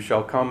afflicted you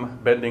shall come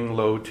bending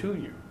low to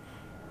you,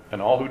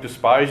 and all who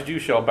despised you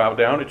shall bow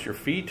down at your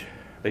feet.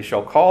 They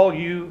shall call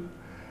you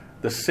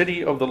the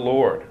city of the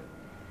Lord,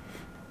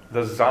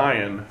 the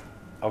Zion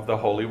of the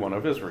Holy One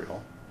of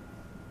Israel.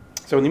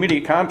 So in the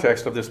immediate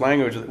context of this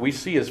language that we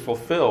see is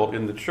fulfilled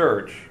in the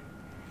church,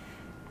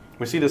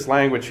 we see this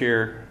language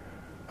here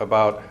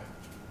about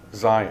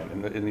Zion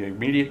in the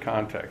immediate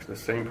context, the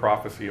same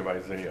prophecy of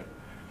Isaiah.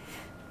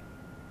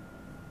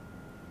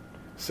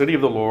 City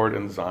of the Lord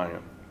and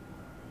Zion.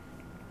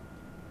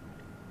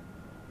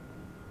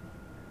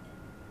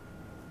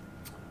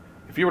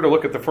 If you were to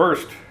look at the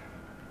first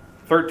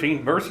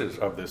 13 verses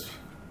of this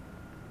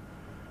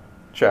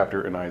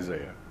chapter in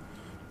Isaiah,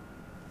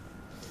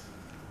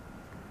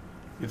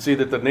 you'd see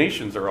that the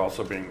nations are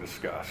also being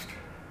discussed.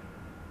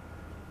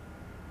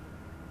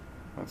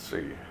 Let's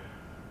see.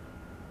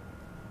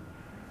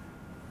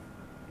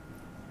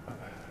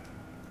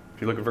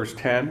 If you look at verse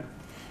 10,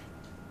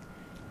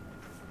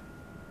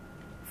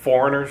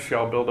 foreigners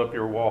shall build up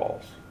your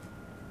walls,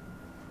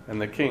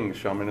 and the kings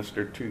shall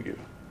minister to you.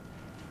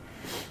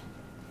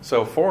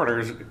 So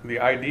foreigners, the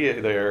idea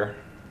there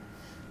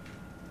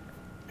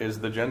is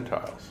the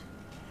Gentiles.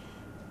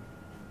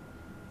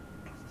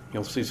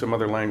 You'll see some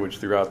other language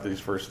throughout these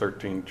first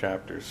 13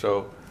 chapters.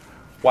 So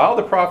while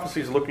the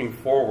prophecy is looking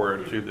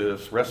forward to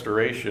this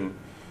restoration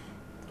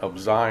of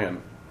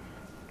Zion,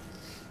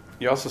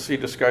 you also see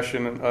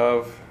discussion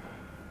of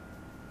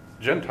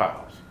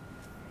Gentiles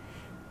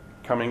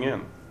coming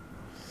in.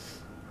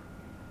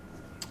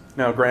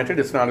 Now, granted,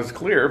 it's not as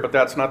clear, but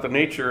that's not the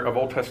nature of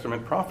Old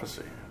Testament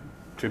prophecy,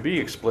 to be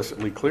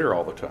explicitly clear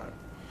all the time.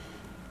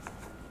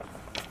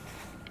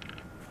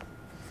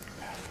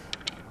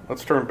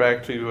 Let's turn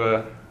back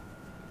to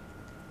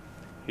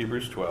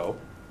Hebrews 12.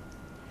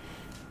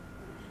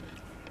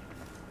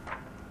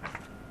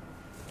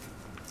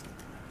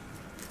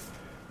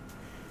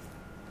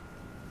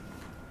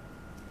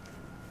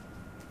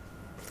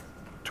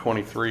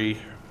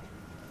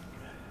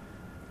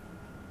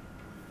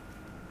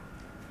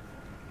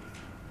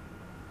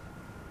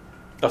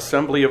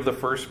 Assembly of the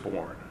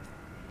firstborn.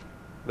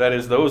 That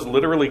is, those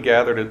literally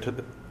gathered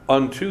into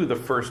unto the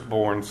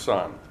firstborn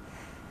son.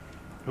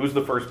 Who's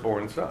the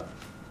firstborn son?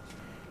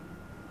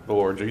 The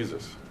Lord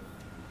Jesus.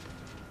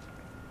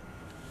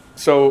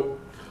 So,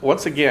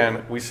 once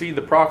again, we see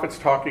the prophets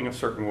talking a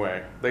certain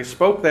way. They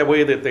spoke that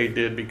way that they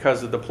did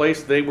because of the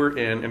place they were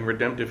in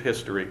redemptive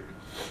history.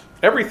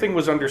 Everything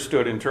was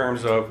understood in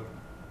terms of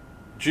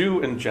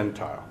Jew and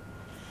Gentile,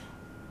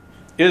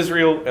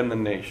 Israel and the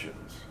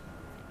nations.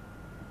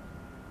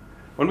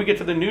 When we get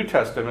to the New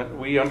Testament,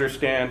 we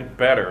understand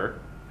better,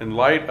 in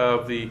light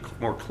of the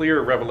more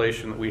clear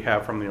revelation that we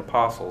have from the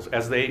apostles,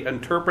 as they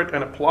interpret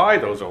and apply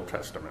those Old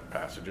Testament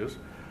passages,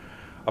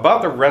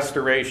 about the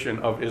restoration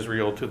of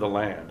Israel to the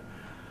land,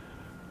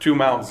 to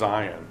Mount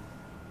Zion.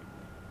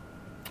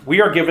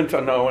 We are given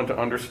to know and to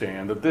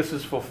understand that this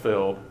is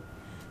fulfilled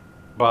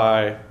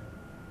by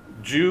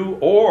Jew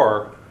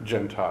or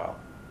Gentile,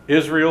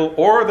 Israel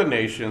or the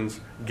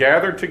nations,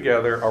 gathered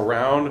together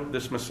around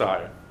this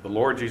Messiah, the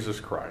Lord Jesus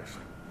Christ.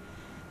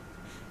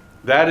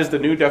 That is the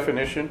new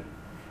definition.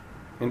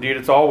 Indeed,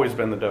 it's always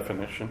been the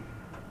definition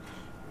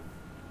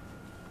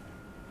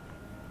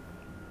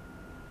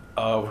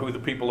of who the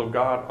people of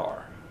God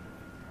are.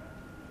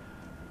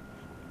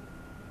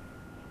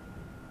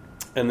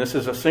 And this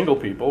is a single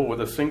people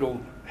with a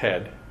single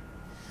head,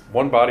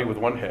 one body with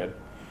one head,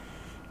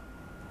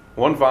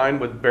 one vine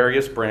with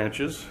various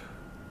branches,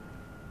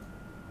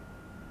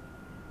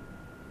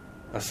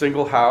 a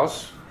single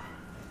house,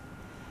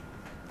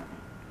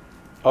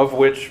 of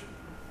which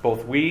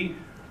both we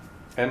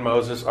and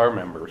Moses are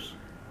members,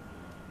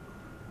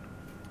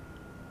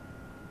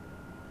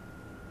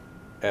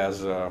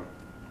 as the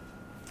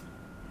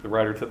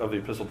writer of the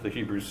Epistle to the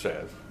Hebrews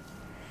says.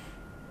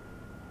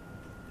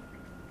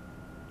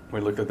 We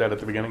looked at that at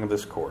the beginning of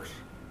this course.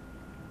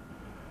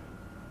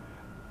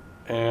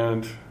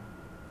 And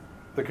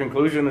the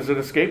conclusion is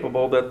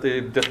inescapable that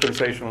the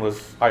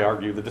dispensationalist, I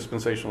argue, the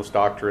dispensationalist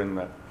doctrine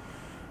that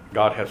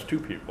God has two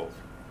peoples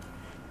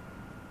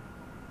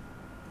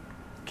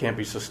can't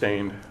be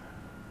sustained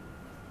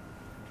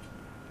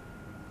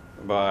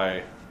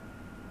by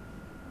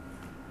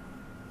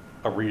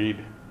a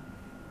read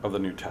of the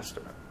New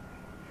Testament.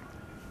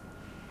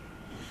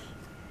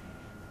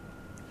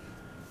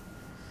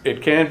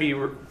 It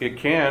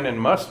can and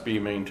must be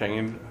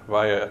maintained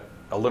by a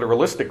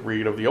literalistic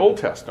read of the Old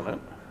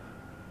Testament.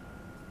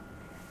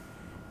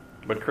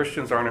 But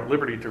Christians aren't at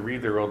liberty to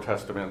read their Old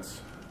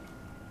Testaments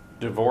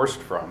divorced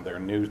from their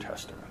New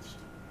Testaments,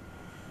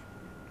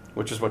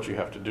 which is what you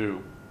have to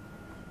do,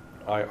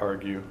 I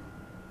argue,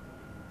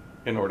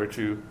 in order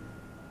to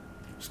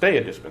stay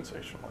a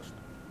dispensationalist,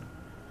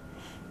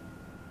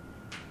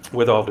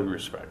 with all due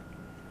respect.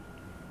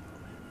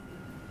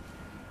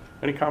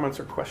 Any comments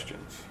or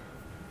questions?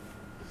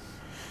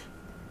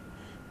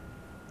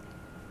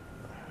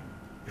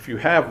 If you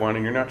have one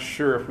and you're not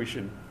sure if we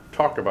should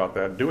talk about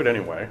that, do it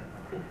anyway.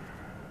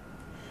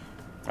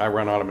 I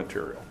run out of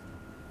material.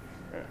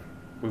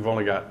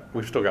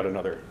 We've still got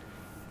another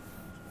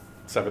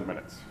 7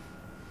 minutes.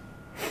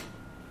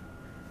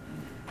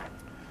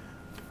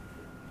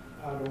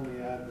 I'd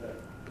only add that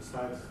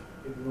besides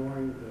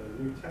ignoring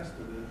the New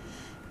Testament,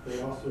 they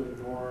also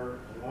ignore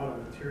a lot of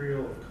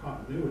material of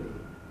continuity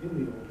in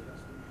the Old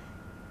Testament.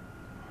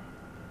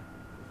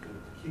 So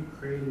to keep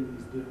creating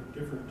these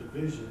different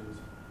divisions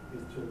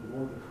is to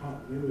ignore the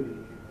continuity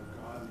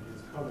of God and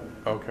His covenant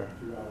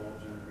throughout all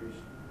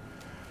generations.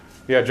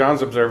 Yeah,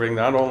 John's observing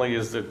not only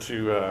is it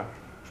to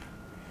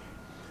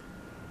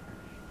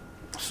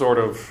sort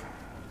of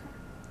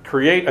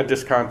create a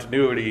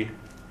discontinuity,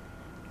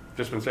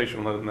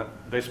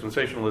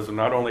 dispensationalism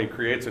not only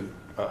creates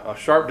a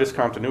sharp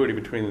discontinuity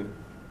between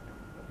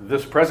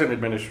this present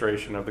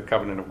administration of the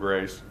covenant of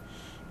grace,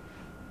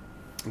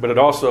 but it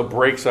also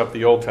breaks up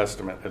the Old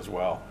Testament as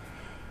well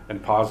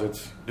and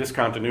posits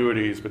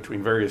discontinuities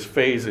between various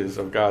phases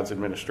of God's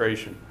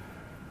administration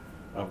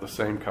of the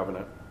same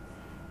covenant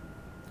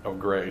of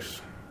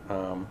grace.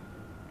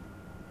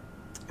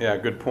 Yeah,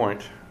 good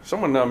point.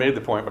 Someone made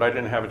the point, but I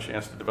didn't have a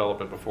chance to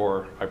develop it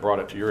before I brought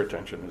it to your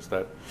attention, is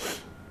that,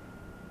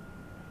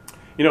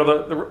 you know,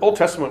 the Old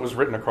Testament was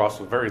written across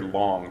a very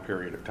long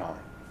period of time.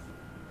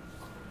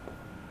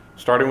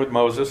 Starting with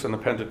Moses and the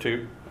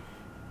Pentateuch,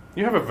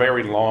 you have a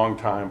very long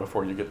time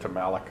before you get to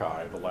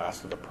Malachi, the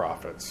last of the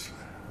prophets,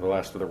 the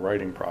last of the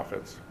writing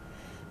prophets.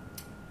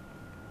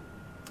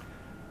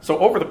 So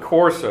over the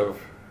course of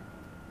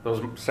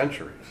those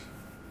centuries,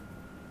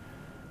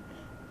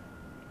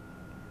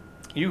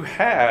 you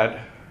had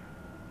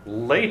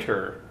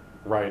later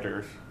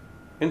writers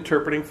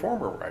interpreting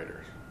former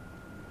writers.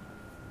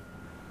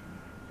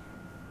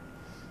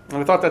 And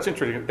I thought that's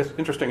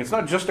interesting. It's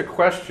not just a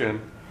question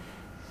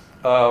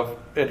of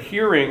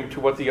adhering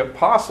to what the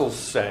apostles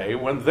say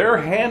when they're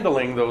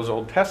handling those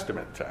Old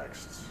Testament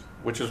texts,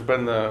 which has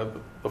been the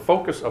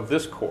focus of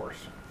this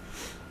course.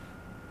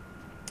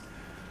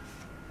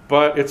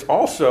 But it's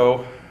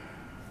also,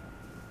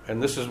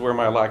 and this is where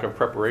my lack of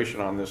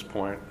preparation on this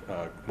point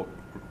will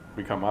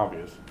become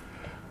obvious,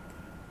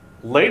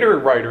 later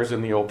writers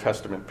in the Old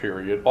Testament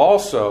period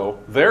also,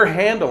 their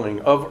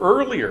handling of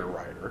earlier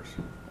writers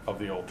of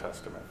the Old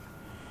Testament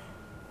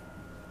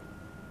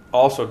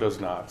also does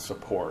not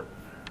support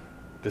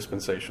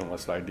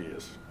dispensationalist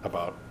ideas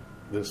about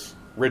this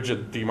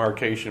rigid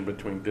demarcation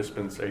between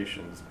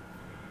dispensations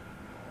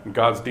and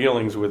God's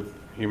dealings with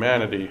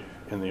humanity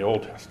in the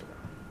Old Testament.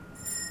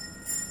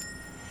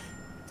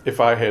 If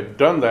I had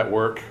done that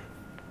work,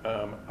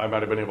 I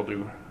might have been able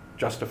to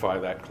justify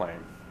that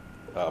claim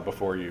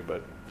before you,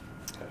 but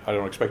I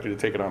don't expect you to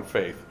take it on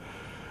faith.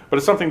 But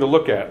it's something to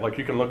look at. Like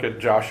you can look at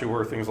Joshua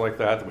or things like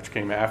that, which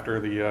came after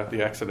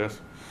the Exodus,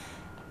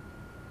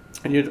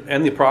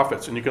 and the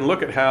prophets, and you can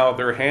look at how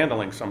they're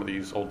handling some of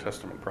these Old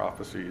Testament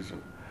prophecies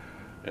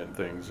and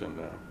things, and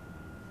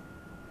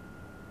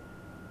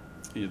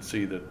you'd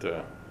see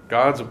that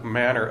God's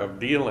manner of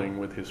dealing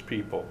with His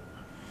people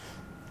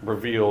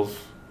reveals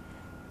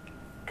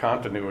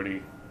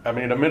continuity. I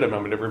mean, at a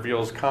minimum, it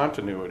reveals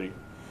continuity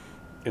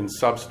in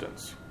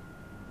substance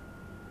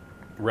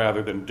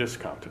rather than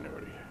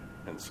discontinuity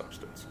in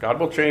substance. God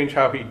will change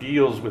how He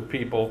deals with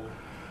people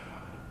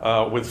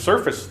with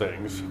surface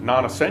things,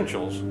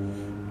 non-essentials.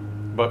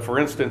 But for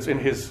instance, in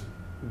His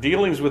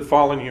dealings with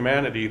fallen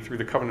humanity through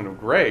the covenant of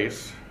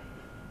grace,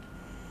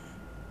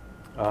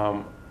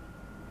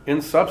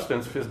 in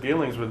substance, His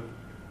dealings with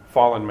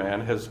fallen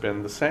man has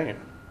been the same.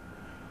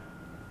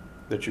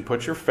 That you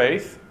put your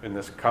faith in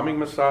this coming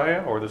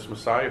Messiah, or this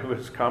Messiah who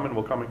has come and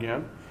will come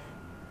again,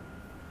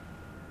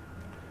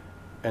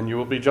 and you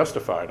will be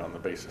justified on the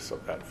basis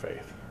of that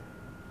faith.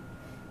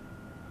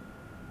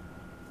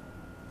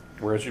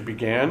 Whereas you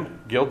began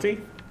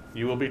guilty,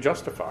 you will be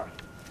justified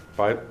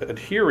by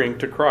adhering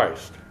to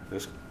Christ.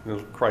 This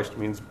Christ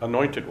means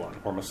anointed one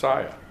or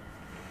Messiah.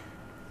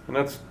 And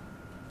that's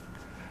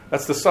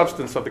the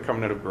substance of the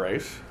covenant of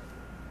grace.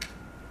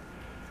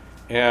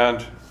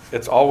 And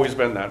it's always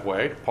been that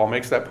way. Paul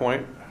makes that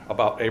point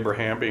about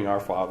Abraham being our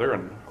father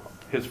and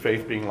his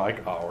faith being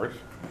like ours.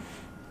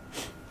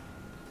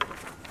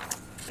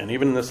 And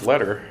even in this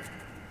letter,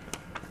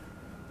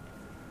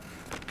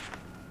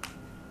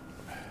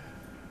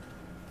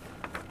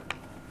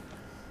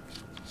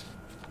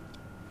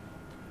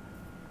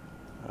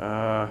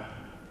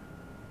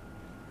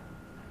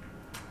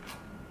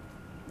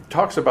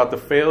 talks about the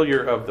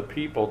failure of the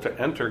people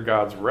to enter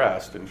God's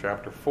rest in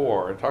chapter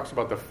 4. It talks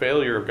about the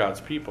failure of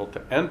God's people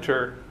to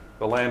enter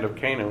the land of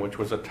Canaan, which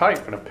was a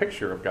type and a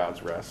picture of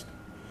God's rest.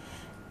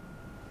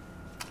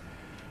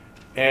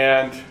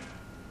 And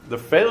the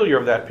failure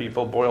of that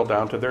people boiled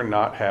down to their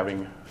not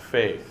having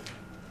faith.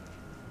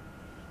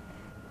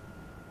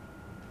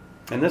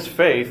 And this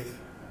faith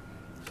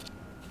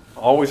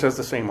always has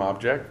the same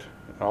object,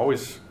 it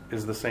always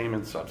is the same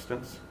in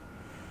substance.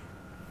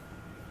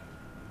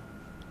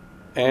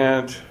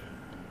 And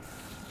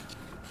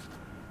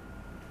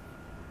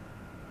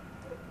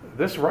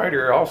this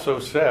writer also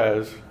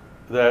says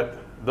that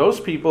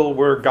those people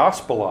were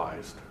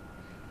gospelized,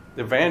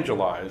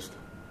 evangelized,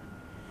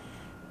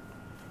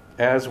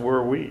 as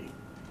were we.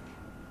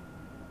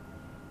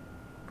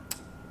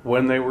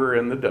 When they were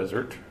in the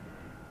desert,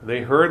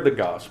 they heard the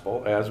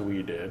gospel as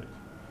we did,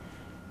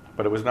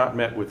 but it was not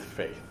met with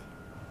faith.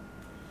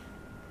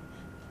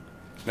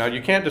 Now,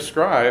 you can't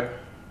describe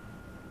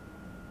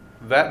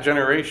that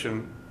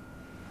generation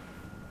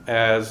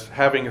as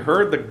having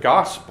heard the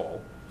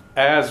gospel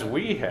as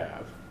we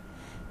have,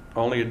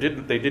 only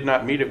they did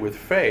not meet it with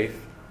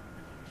faith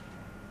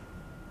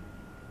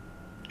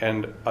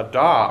and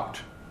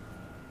adopt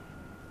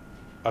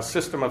a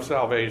system of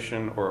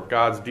salvation or of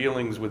God's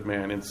dealings with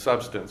man in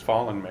substance,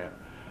 fallen man,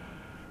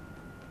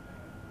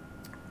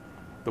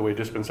 the way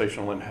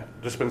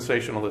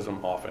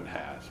dispensationalism often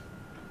has.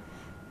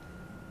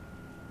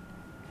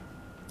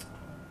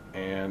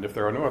 And if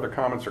there are no other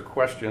comments or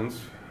questions,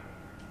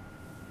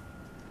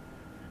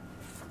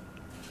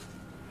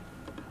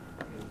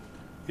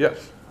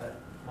 yes?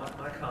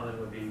 My comment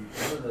would be,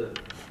 one of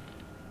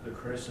the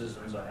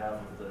criticisms I have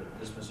of the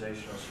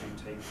dispensationalists who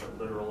take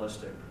the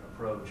literalistic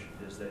approach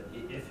is that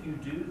if you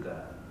do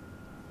that,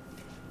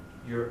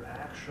 you're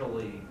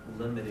actually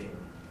limiting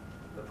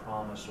the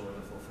promise or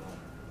the fulfillment,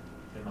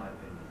 in my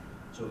opinion.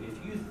 So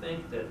if you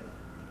think that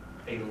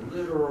a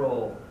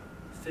literal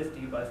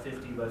 50 by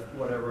 50 by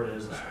whatever it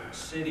is, the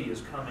city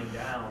is coming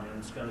down and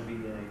it's going to be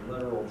in a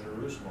literal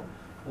Jerusalem,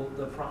 well,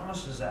 the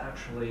promise is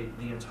actually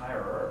the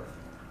entire earth.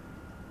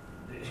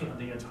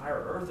 The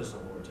entire earth is the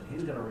Lord's, and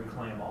He's going to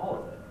reclaim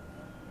all of it.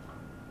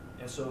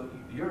 And so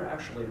you're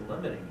actually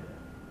limiting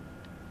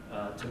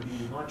it to be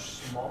much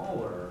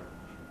smaller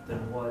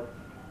than what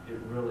it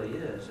really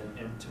is.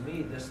 And to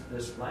me,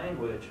 this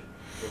language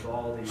with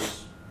all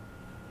these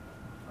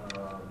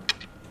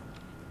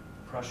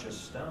precious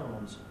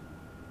stones,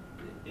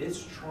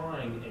 it's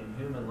trying in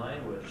human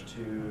language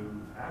to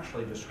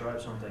actually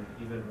describe something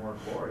even more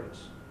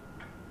glorious.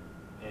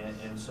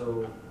 And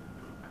so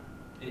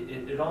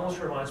it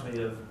almost reminds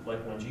me of like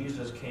when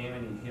Jesus came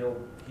and he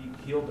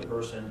healed the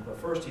person, but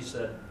first He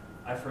said,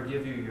 I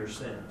forgive you your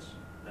sins.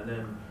 And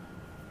then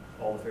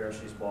all the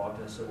Pharisees balked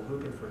and said, well,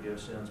 who can forgive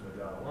sins but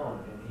God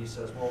alone? And He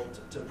says, well,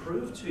 to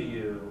prove to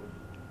you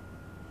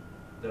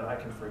that I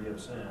can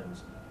forgive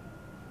sins,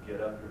 get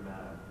up,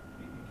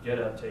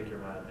 take your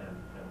mat,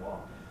 and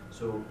walk.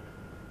 So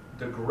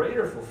the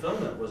greater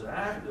fulfillment was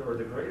or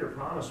the greater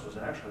promise was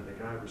actually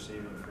the guy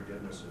receiving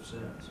forgiveness of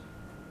sins.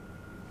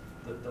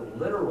 The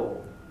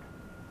literal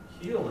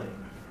healing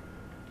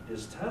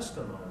is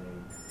testimony,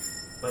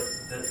 but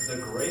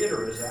the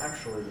greater is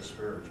actually the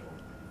spiritual.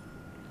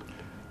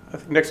 I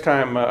think next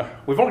time,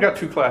 we've only got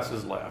 2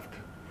 classes left.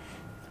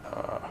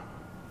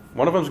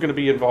 One of them is going to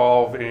be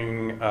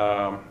involving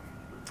the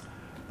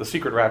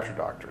secret rapture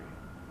doctrine.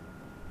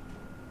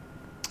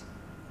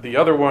 The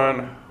other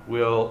one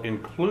will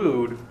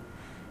include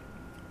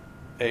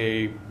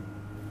a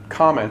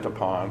comment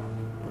upon,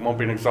 it won't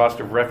be an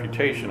exhaustive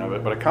refutation of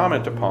it, but a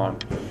comment upon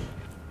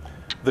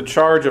the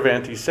charge of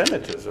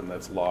anti-Semitism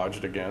that's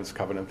lodged against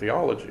covenant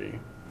theology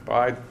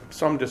by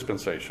some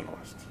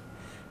dispensationalists,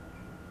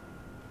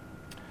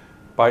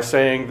 by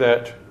saying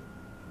that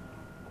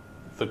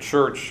the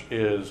church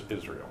is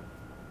Israel.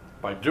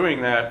 By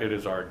doing that, it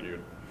is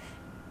argued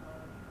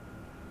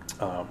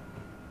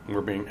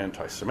we're being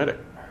anti-Semitic.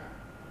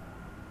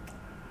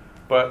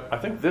 But I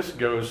think this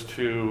goes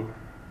to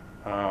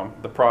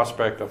the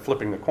prospect of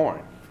flipping the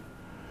coin.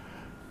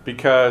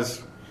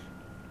 Because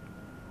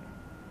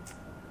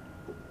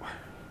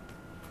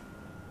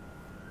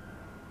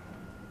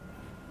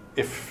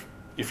if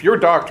your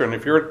doctrine,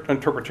 if your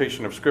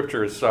interpretation of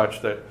Scripture is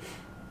such that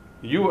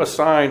you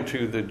assign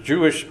to the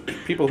Jewish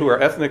people who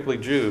are ethnically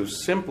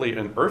Jews simply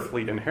an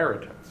earthly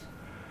inheritance,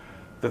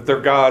 that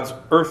they're God's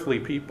earthly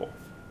people,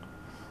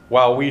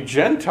 while we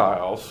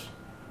Gentiles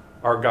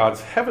are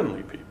God's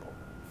heavenly people,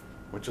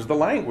 which is the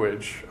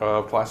language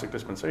of classic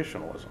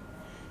dispensationalism.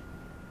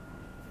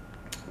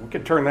 We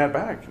could turn that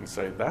back and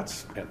say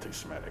that's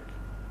anti-Semitic.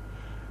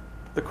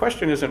 The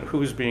question isn't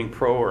who's being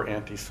pro or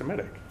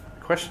anti-Semitic.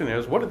 The question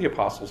is, what do the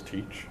apostles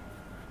teach?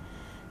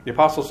 The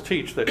apostles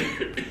teach that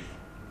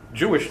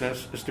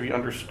Jewishness is to be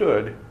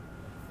understood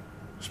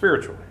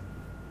spiritually.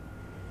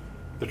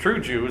 The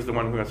true Jew is the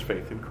one who has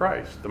faith in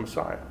Christ, the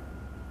Messiah,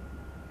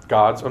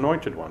 God's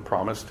anointed one,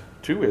 promised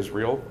to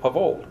Israel of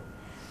old.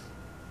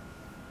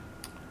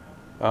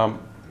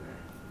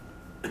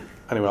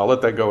 Anyway, I'll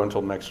let that go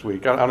until next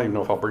week. I don't even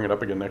know if I'll bring it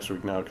up again next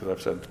week now, because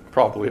I've said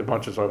probably as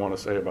much as I want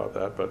to say about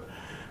that. But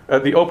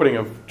at the opening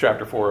of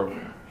chapter 4 of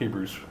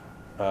Hebrews,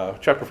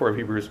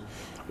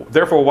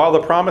 therefore, while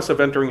the promise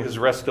of entering his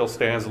rest still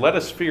stands, let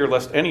us fear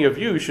lest any of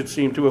you should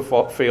seem to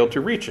have failed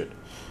to reach it.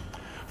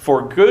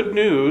 For good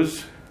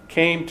news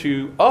came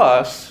to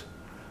us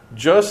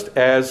just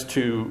as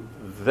to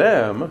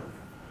them,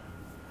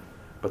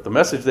 but the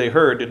message they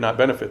heard did not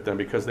benefit them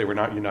because they were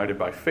not united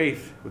by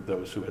faith with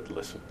those who had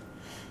listened.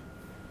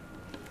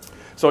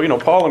 So,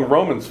 Paul in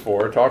Romans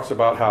 4 talks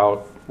about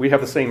how we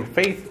have the same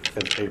faith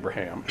as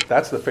Abraham.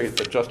 That's the faith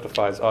that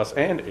justifies us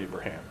and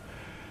Abraham.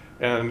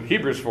 And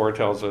Hebrews 4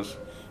 tells us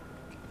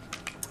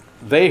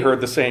they heard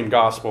the same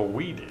gospel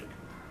we did.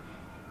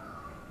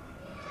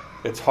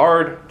 It's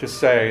hard to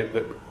say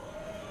that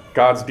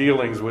God's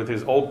dealings with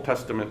his Old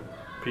Testament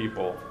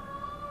people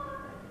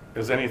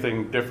is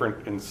anything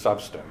different in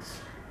substance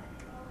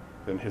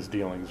than his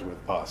dealings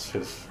with us,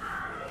 his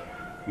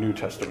New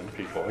Testament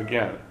people.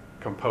 Again,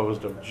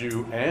 composed of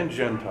Jew and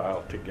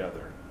Gentile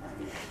together.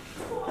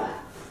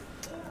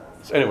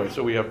 So anyway,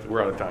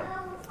 we're out of time.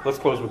 Let's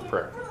close with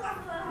prayer.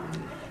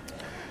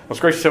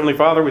 Most gracious Heavenly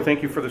Father, we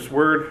thank you for this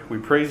word. We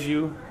praise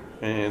you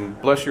and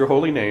bless your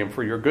holy name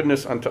for your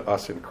goodness unto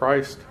us in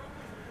Christ.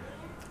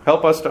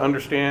 Help us to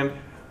understand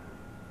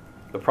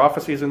the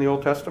prophecies in the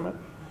Old Testament,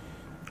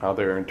 how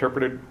they're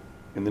interpreted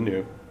in the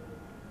New.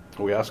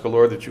 We ask, O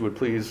Lord, that you would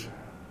please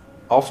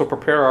also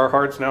prepare our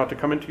hearts now to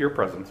come into your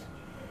presence,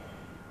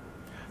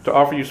 to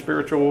offer you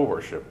spiritual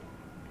worship.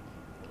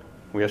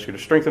 We ask you to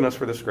strengthen us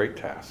for this great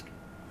task.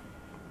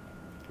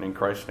 And in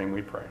Christ's name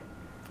we pray.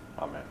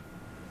 Amen.